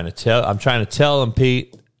 I'm trying to tell them,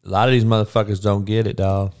 Pete, a lot of these motherfuckers don't get it,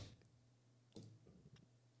 dog.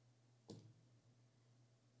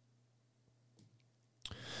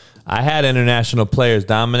 I had international players,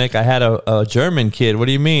 Dominic. I had a German kid. What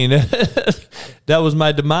do you mean? That was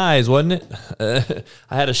my demise, wasn't it?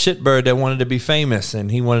 I had a shitbird that wanted to be famous,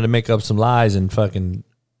 and he wanted to make up some lies and fucking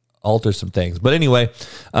alter some things. But anyway,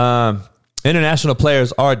 international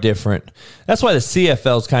players are different. That's why the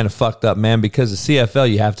CFL is kind of fucked up, man, because the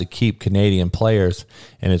CFL, you have to keep Canadian players,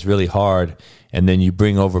 and it's really hard. And then you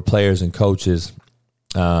bring over players and coaches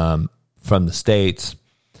from the States.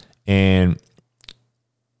 And,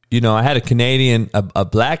 you know, I had a Canadian, a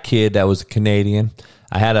black kid that was a Canadian.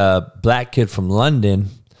 I had a black kid from London,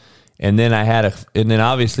 and then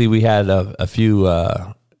obviously we had a few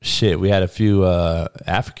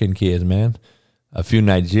African kids, man, a few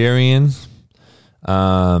Nigerians.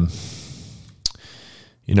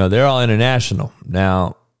 You know, they're all international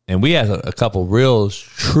now, and we had a couple real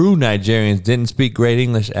true Nigerians didn't speak great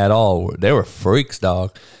English at all. They were freaks,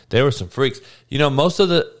 dog. They were some freaks. You know, most of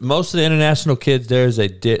the international kids, there's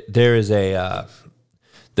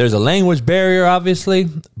a language barrier, obviously,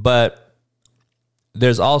 but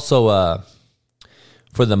there's also,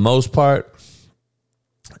 for the most part,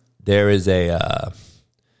 there is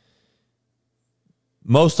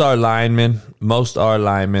most are linemen or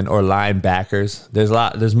linebackers.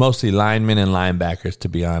 There's mostly linemen and linebackers, to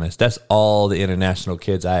be honest. That's all the international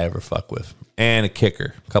kids I ever fuck with. And a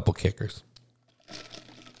couple kickers.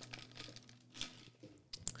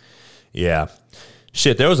 Yeah.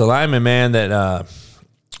 Shit, there was a lineman, man, that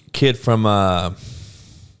kid from the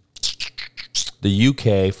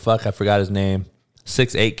UK. Fuck, I forgot his name.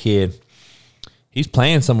 6'8" kid. He's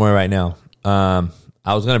playing somewhere right now. I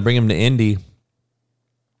was going to bring him to Indy.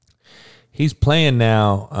 He's playing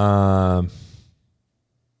now.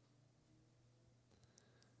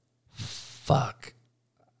 Fuck.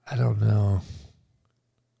 I don't know.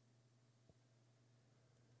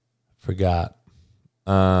 Forgot.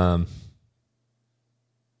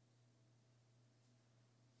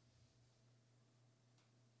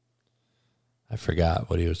 I forgot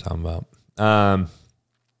what he was talking about.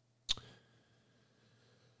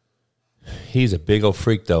 He's a big old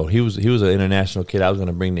freak, though. He was an international kid I was going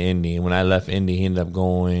to bring to Indy. And when I left Indy, he ended up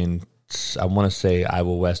going, I want to say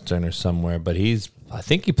Iowa Western or somewhere. But I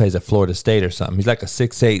think he plays at Florida State or something. He's like a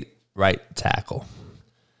 6'8" right tackle.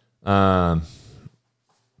 But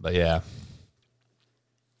yeah.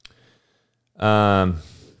 Yeah,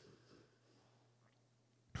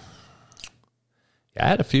 I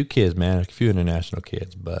had a few kids, man, a few international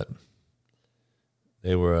kids, but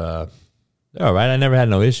they're all right. I never had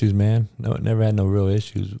no issues, man. No, never had no real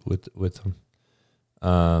issues with them.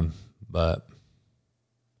 But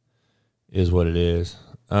it is what it is.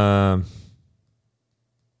 I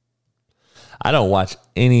don't watch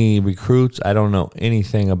any recruits. I don't know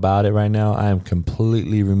anything about it right now. I am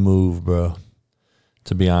completely removed, bro.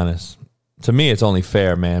 To be honest, to me, it's only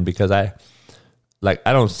fair, man, because I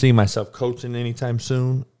don't see myself coaching anytime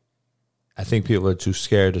soon. I think people are too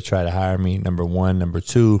scared to try to hire me, number one. Number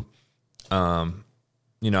two, I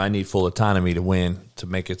need full autonomy to win, to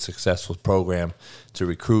make a successful program, to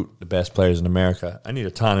recruit the best players in America. I need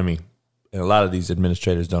autonomy, and a lot of these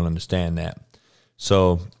administrators don't understand that.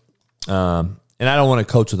 So, and I don't want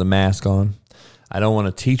to coach with a mask on. I don't want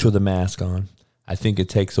to teach with a mask on. I think it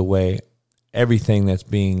takes away everything that's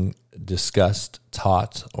being discussed,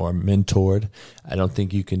 taught, or mentored. I don't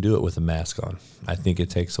think you can do it with a mask on. I think it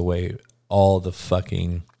takes away all the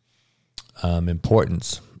fucking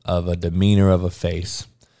importance of a demeanor of a face,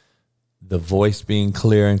 the voice being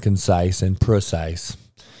clear and concise and precise.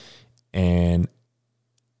 And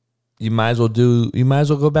you might as well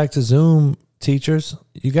go back to Zoom, teachers.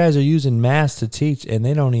 You guys are using masks to teach, and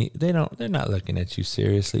they're not looking at you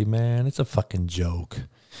seriously, man. It's a fucking joke.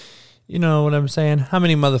 You know what I'm saying? How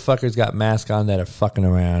many motherfuckers got masks on that are fucking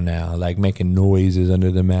around now, like making noises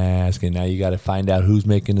under the mask, and now you got to find out who's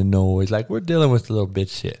making the noise. Like, we're dealing with the little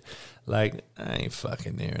bitch shit. Like, I ain't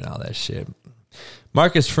fucking hearing all that shit.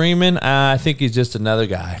 Marcus Freeman, I think he's just another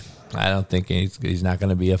guy. I don't think he's not going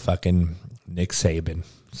to be a fucking Nick Saban.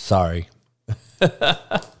 Sorry.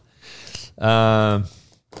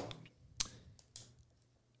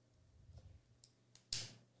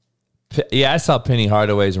 Yeah, I saw Penny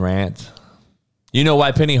Hardaway's rant. You know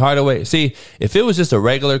why Penny Hardaway? See, if it was just a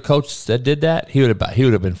regular coach that did that, he would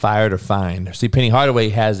have been fired or fined. See, Penny Hardaway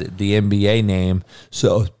has the NBA name,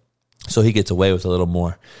 so he gets away with a little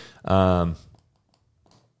more. Oh,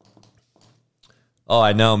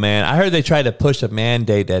 I know, man. I heard they tried to push a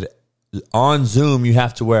mandate that on Zoom you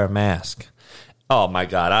have to wear a mask. Oh my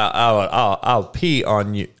God! I'll pee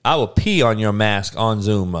on you. I will pee on your mask on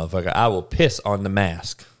Zoom, motherfucker. I will piss on the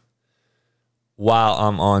mask while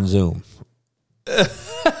I'm on Zoom.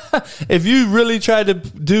 If you really tried to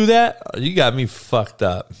do that, you got me fucked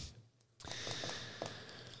up.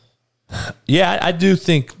 Yeah, I do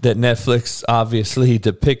think that Netflix obviously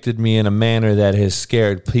depicted me in a manner that has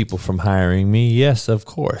scared people from hiring me. Yes, of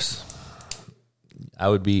course. I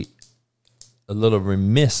would be a little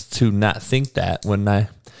remiss to not think that when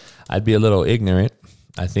I'd be a little ignorant.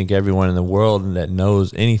 I think everyone in the world that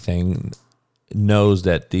knows anything knows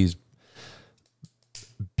that these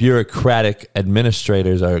bureaucratic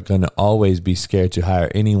administrators are going to always be scared to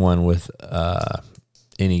hire anyone with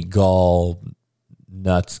any gall,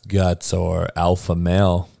 nuts, guts, or alpha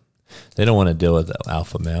male. They don't want to deal with the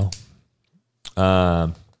alpha male.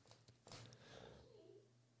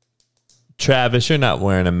 Travis, you're not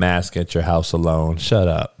wearing a mask at your house alone. Shut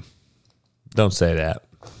up. Don't say that.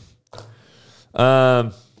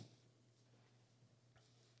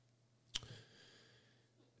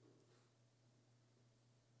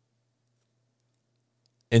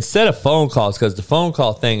 Instead of phone calls, because the phone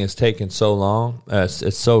call thing is taking so long,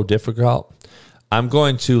 it's so difficult, I'm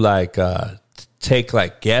going to take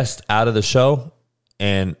guests out of the show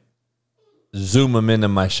and Zoom them into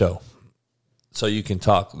my show so you can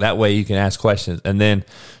talk. That way you can ask questions. And then,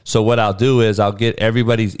 so what I'll do is I'll get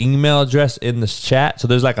everybody's email address in this chat. So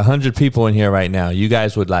there's 100 people in here right now. You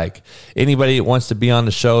guys would anybody that wants to be on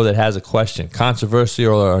the show that has a question,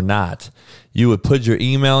 controversial or not, you would put your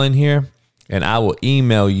email in here. And I will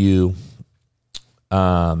email you. We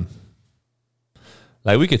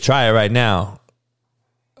could try it right now.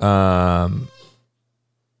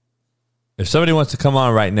 If somebody wants to come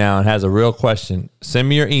on right now and has a real question, send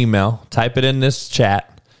me your email. Type it in this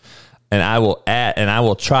chat, and I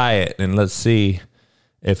will try it, and let's see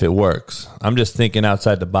if it works. I'm just thinking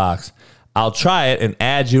outside the box. I'll try it and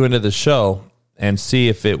add you into the show and see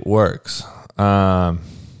if it works.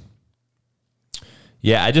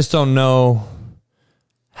 Yeah, I just don't know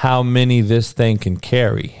how many this thing can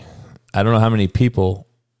carry. I don't know how many people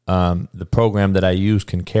the program that I use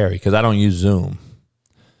can carry because I don't use Zoom.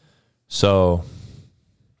 So,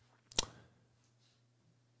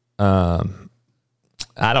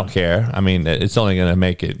 I don't care. I mean, it's only going to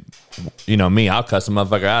make it, me, I'll cuss a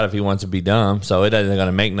motherfucker out if he wants to be dumb. So it isn't going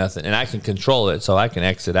to make nothing. And I can control it so I can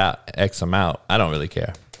X them out. I don't really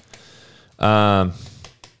care.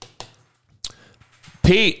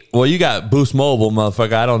 Pete, well, you got Boost Mobile,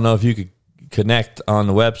 motherfucker. I don't know if you could connect on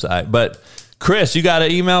the website. But Chris, you got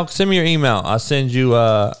an email? Send me your email. I'll send you.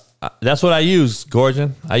 That's what I use,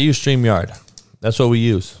 Gorgon. I use StreamYard. That's what we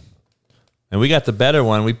use. And we got the better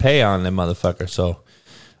one. We pay on them, motherfucker. So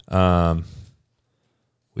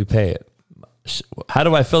we pay it. How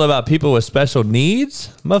do I feel about people with special needs?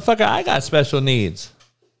 Motherfucker, I got special needs.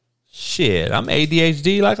 Shit, I'm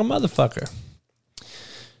ADHD like a motherfucker.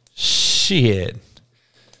 Shit.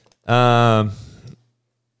 Don't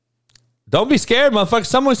be scared, motherfucker.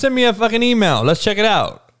 Someone send me a fucking email. Let's check it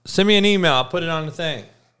out. Send me an email. I'll put it on the thing.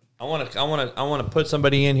 I want to put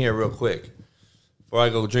somebody in here real quick before I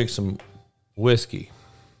go drink some whiskey.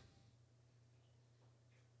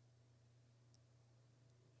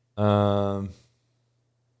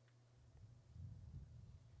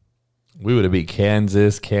 We would have beat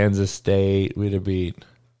Kansas State. We'd have beat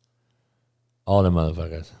all them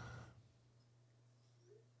motherfuckers.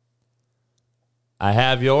 I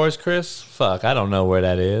have yours, Chris? Fuck, I don't know where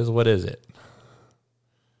that is. What is it?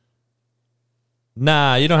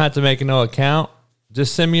 Nah, you don't have to make no account.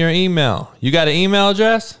 Just send me your email. You got an email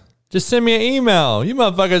address? Just send me an email. You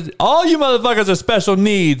motherfuckers, all you motherfuckers are special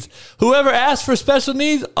needs. Whoever asked for special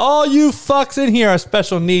needs, all you fucks in here are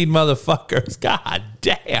special need motherfuckers. God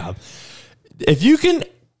damn. If you can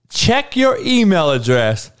check your email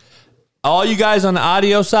address, all you guys on the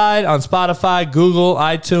audio side, on Spotify, Google,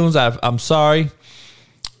 iTunes, I'm sorry,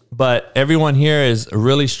 but everyone here is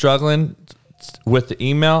really struggling with the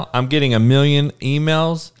email. I'm getting 1 million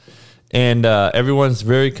emails. And everyone's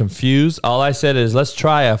very confused. All I said is, let's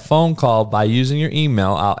try a phone call by using your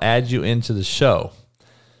email. I'll add you into the show.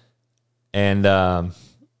 And these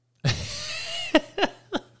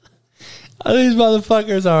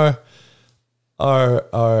motherfuckers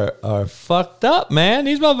are fucked up, man.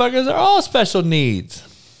 These motherfuckers are all special needs.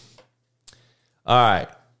 All right,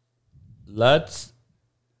 let's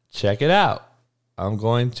check it out. I'm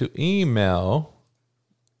going to email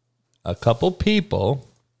a couple people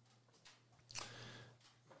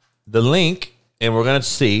the link, and we're going to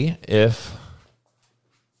see if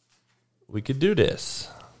we could do this.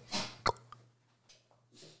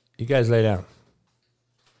 You guys lay down.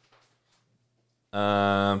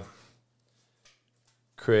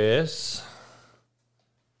 Chris,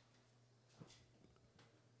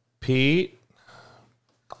 Pete,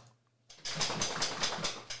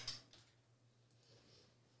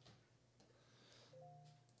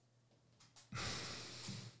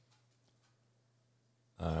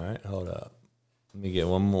 all right, hold up. Let me get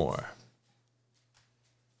one more.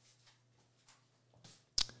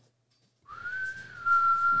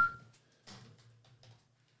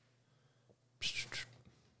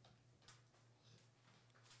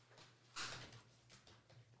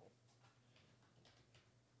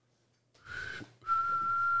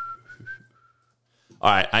 All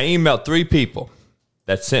right, I emailed 3 people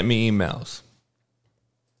that sent me emails.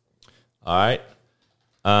 All right.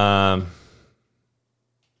 Come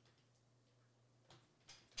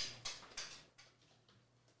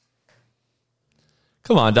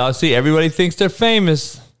on, dog. See, everybody thinks they're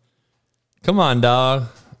famous. Come on, dog.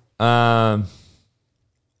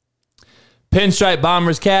 Pinstripe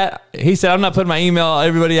Bombers Cat. He said, I'm not putting my email,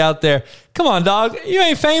 everybody out there. Come on, dog. You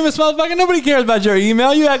ain't famous, motherfucker. Nobody cares about your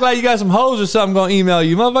email. You act like you got some hoes or something going to email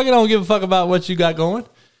you. Motherfucker don't give a fuck about what you got going.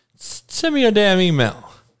 Send me your damn email.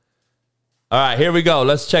 All right, here we go.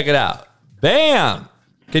 Let's check it out. Bam.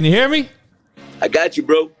 Can you hear me? I got you,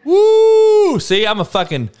 bro. Woo. See, I'm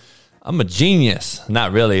a genius.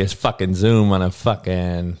 Not really. It's fucking Zoom on a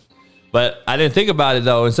fucking... But I didn't think about it,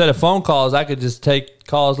 though. Instead of phone calls, I could just take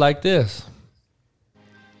calls like this.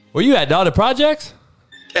 Where you at, dog? The projects?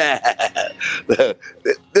 This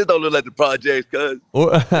don't look like the projects, cuz. Oh,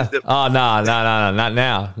 no. Not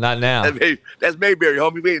now. Not now. That's Mayberry,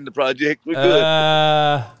 homie. We ain't in the project. We're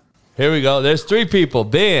good. Here we go. There's 3 people.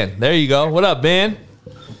 Ben. There you go. What up, Ben?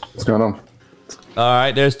 What's going on? All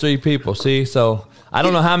right. There's 3 people. See? So I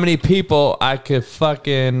don't know how many people I could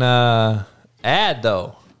fucking add,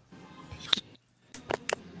 though.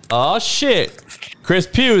 Oh, shit. Chris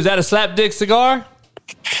Pugh, is that a slap dick cigar?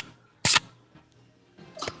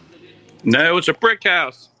 No, it's a brick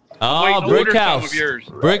house. Oh, brick house.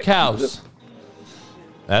 Brick house.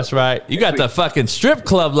 That's right. You got the fucking strip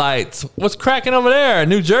club lights. What's cracking over there?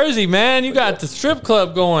 New Jersey, man. You got the strip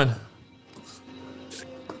club going.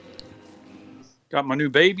 Got my new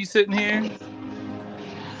baby sitting here.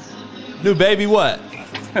 New baby what?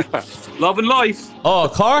 Loving life. Oh, a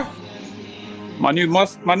car? My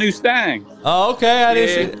new Stang. Oh, okay. I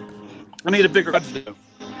didn't see. I need a bigger budget.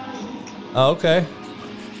 Oh, okay.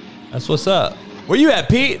 That's what's up. Where you at,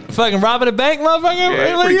 Pete? Fucking robbing a bank, motherfucker?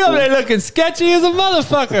 Yeah, What are you cool. over there looking sketchy as a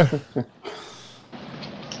motherfucker?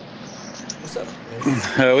 What's up?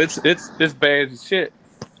 Oh, it's bad as shit.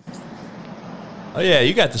 Oh, yeah.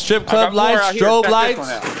 You got the strip I club got more lights, out here. strobe Check this lights. one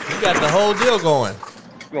out. You got the whole deal going.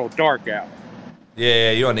 It's a little dark out.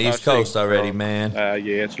 Yeah, you're on the East Coast see. already, man.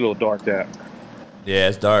 Yeah, it's a little dark out. Yeah,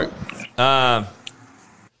 it's dark. Oh,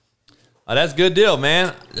 that's a good deal,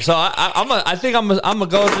 man. So I think I'm gonna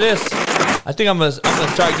go to this. I think I'm gonna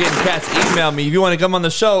start getting cats to email me. If you want to come on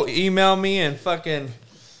the show, email me and fucking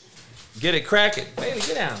get it cracking. Bailey,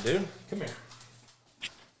 get down, dude. Come here.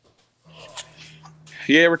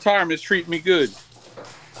 Yeah, retirement's treating me good.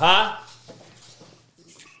 Huh?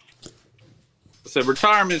 I said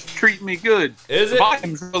retirement's treating me good. Is it? The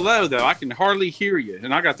volume's real low though. I can hardly hear you,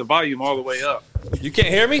 and I got the volume all the way up. You can't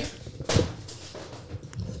hear me?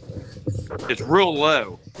 It's real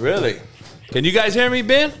low. Really? Can you guys hear me,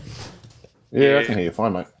 Ben? Yeah, I can hear you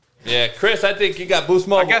fine, mate. Yeah, Chris, I think you got Boost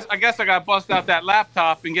Mobile. I guess I got to bust out that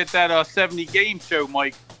laptop and get that 70 game show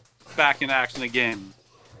mic back in action again.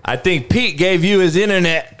 I think Pete gave you his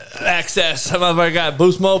internet access. Some of our got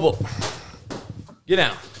Boost Mobile. Get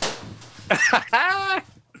down.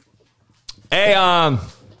 Hey,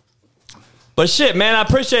 but shit, man, I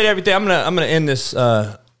appreciate everything. I'm gonna end this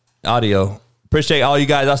audio. Appreciate all you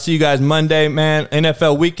guys. I'll see you guys Monday, man.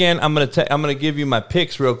 NFL weekend. I'm gonna give you my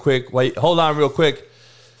picks real quick. Wait, hold on, real quick,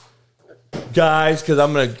 guys, because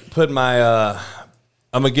I'm gonna put my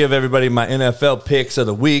I'm gonna give everybody my NFL picks of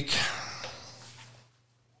the week.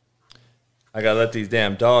 I gotta let these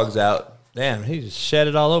damn dogs out. Damn, he just shed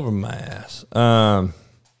it all over my ass.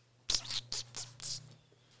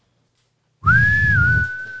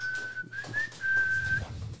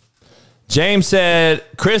 James said,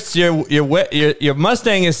 "Chris, your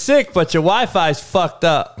Mustang is sick, but your Wi-Fi's fucked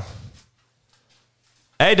up."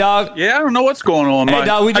 Hey, dog. Yeah, I don't know what's going on. Hey,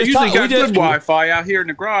 dog. I usually got good Wi-Fi out here in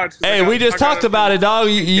the garage. Hey, we just talked about it, dog.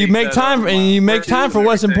 You make time, and you make time for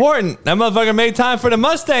what's important. That motherfucker made time for the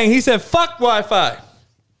Mustang. He said, "Fuck Wi-Fi."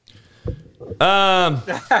 All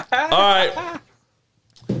right.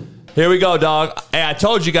 Here we go, dog. Hey, I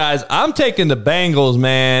told you guys, I'm taking the Bengals,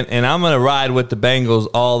 man, and I'm going to ride with the Bengals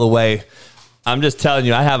all the way. I'm just telling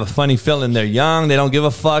you, I have a funny feeling they're young, they don't give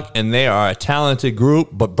a fuck, and they are a talented group.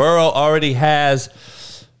 But Burrow already has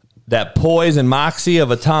that poise and moxie of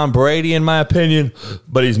a Tom Brady, in my opinion,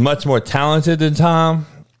 but he's much more talented than Tom.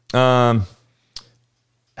 Titans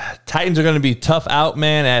are going to be tough out,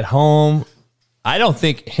 man, at home. I don't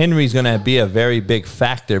think Henry's going to be a very big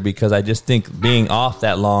factor because I just think being off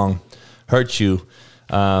that long hurts you.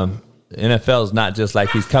 NFL is not just like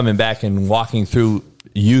he's coming back and walking through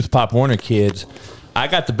youth Pop Warner kids. I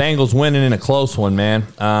got the Bengals winning in a close one, man.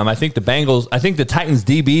 I think the Titans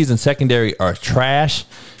DBs and secondary are trash,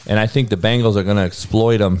 and I think the Bengals are going to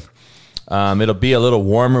exploit them. It'll be a little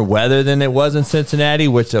warmer weather than it was in Cincinnati,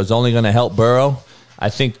 which is only going to help Burrow. I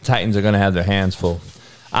think the Titans are going to have their hands full.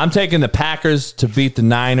 I'm taking the Packers to beat the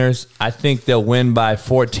Niners. I think they'll win by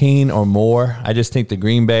 14 or more. I just think the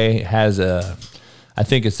Green Bay I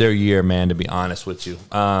think it's their year, man, to be honest with you.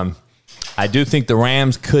 I do think the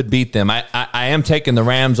Rams could beat them. I am taking the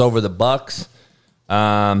Rams over the Bucks.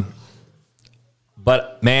 But,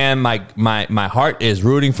 man, my heart is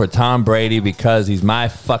rooting for Tom Brady because he's my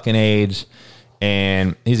fucking age,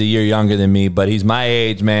 and he's a year younger than me, but he's my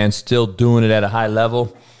age, man, still doing it at a high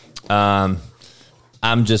level.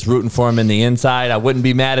 I'm just rooting for him in the inside. I wouldn't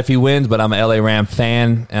be mad if he wins, but I'm an LA Ram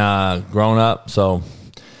fan grown up. So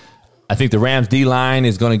I think the Rams D-line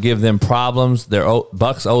is going to give them problems. Their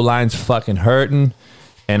Bucks O-line's fucking hurting.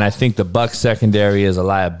 And I think the Bucks secondary is a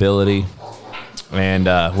liability. And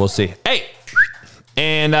we'll see. Hey!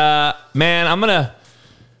 And, man, I'm going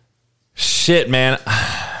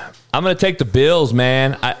to take the Bills,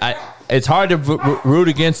 man. It's hard to root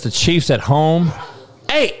against the Chiefs at home.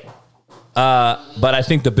 Hey! But I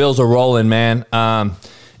think the Bills are rolling, man. And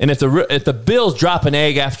if the Bills drop an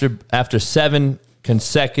egg after 7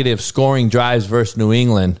 consecutive scoring drives versus New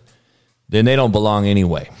England, then they don't belong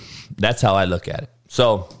anyway. That's how I look at it.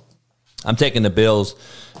 So I'm taking the Bills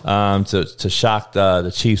to shock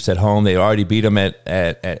the Chiefs at home. They already beat them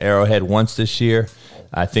at Arrowhead once this year.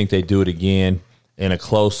 I think they do it again in a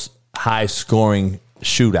close, high-scoring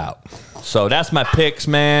shootout. So that's my picks,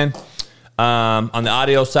 man. On the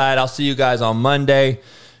audio side, I'll see you guys on Monday.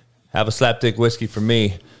 Have a slapdick whiskey for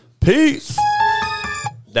me. Peace.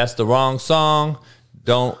 That's the wrong song.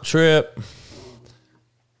 Don't trip.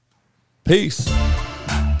 Peace.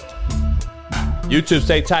 YouTube,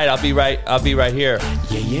 stay tight. I'll be right here.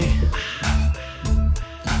 Yeah.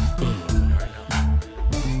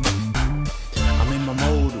 I'm in my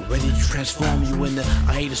mode, ready to transform you into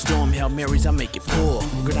I hate a storm. Hail Marys, I make it pour.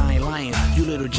 Good, I ain't lying. You little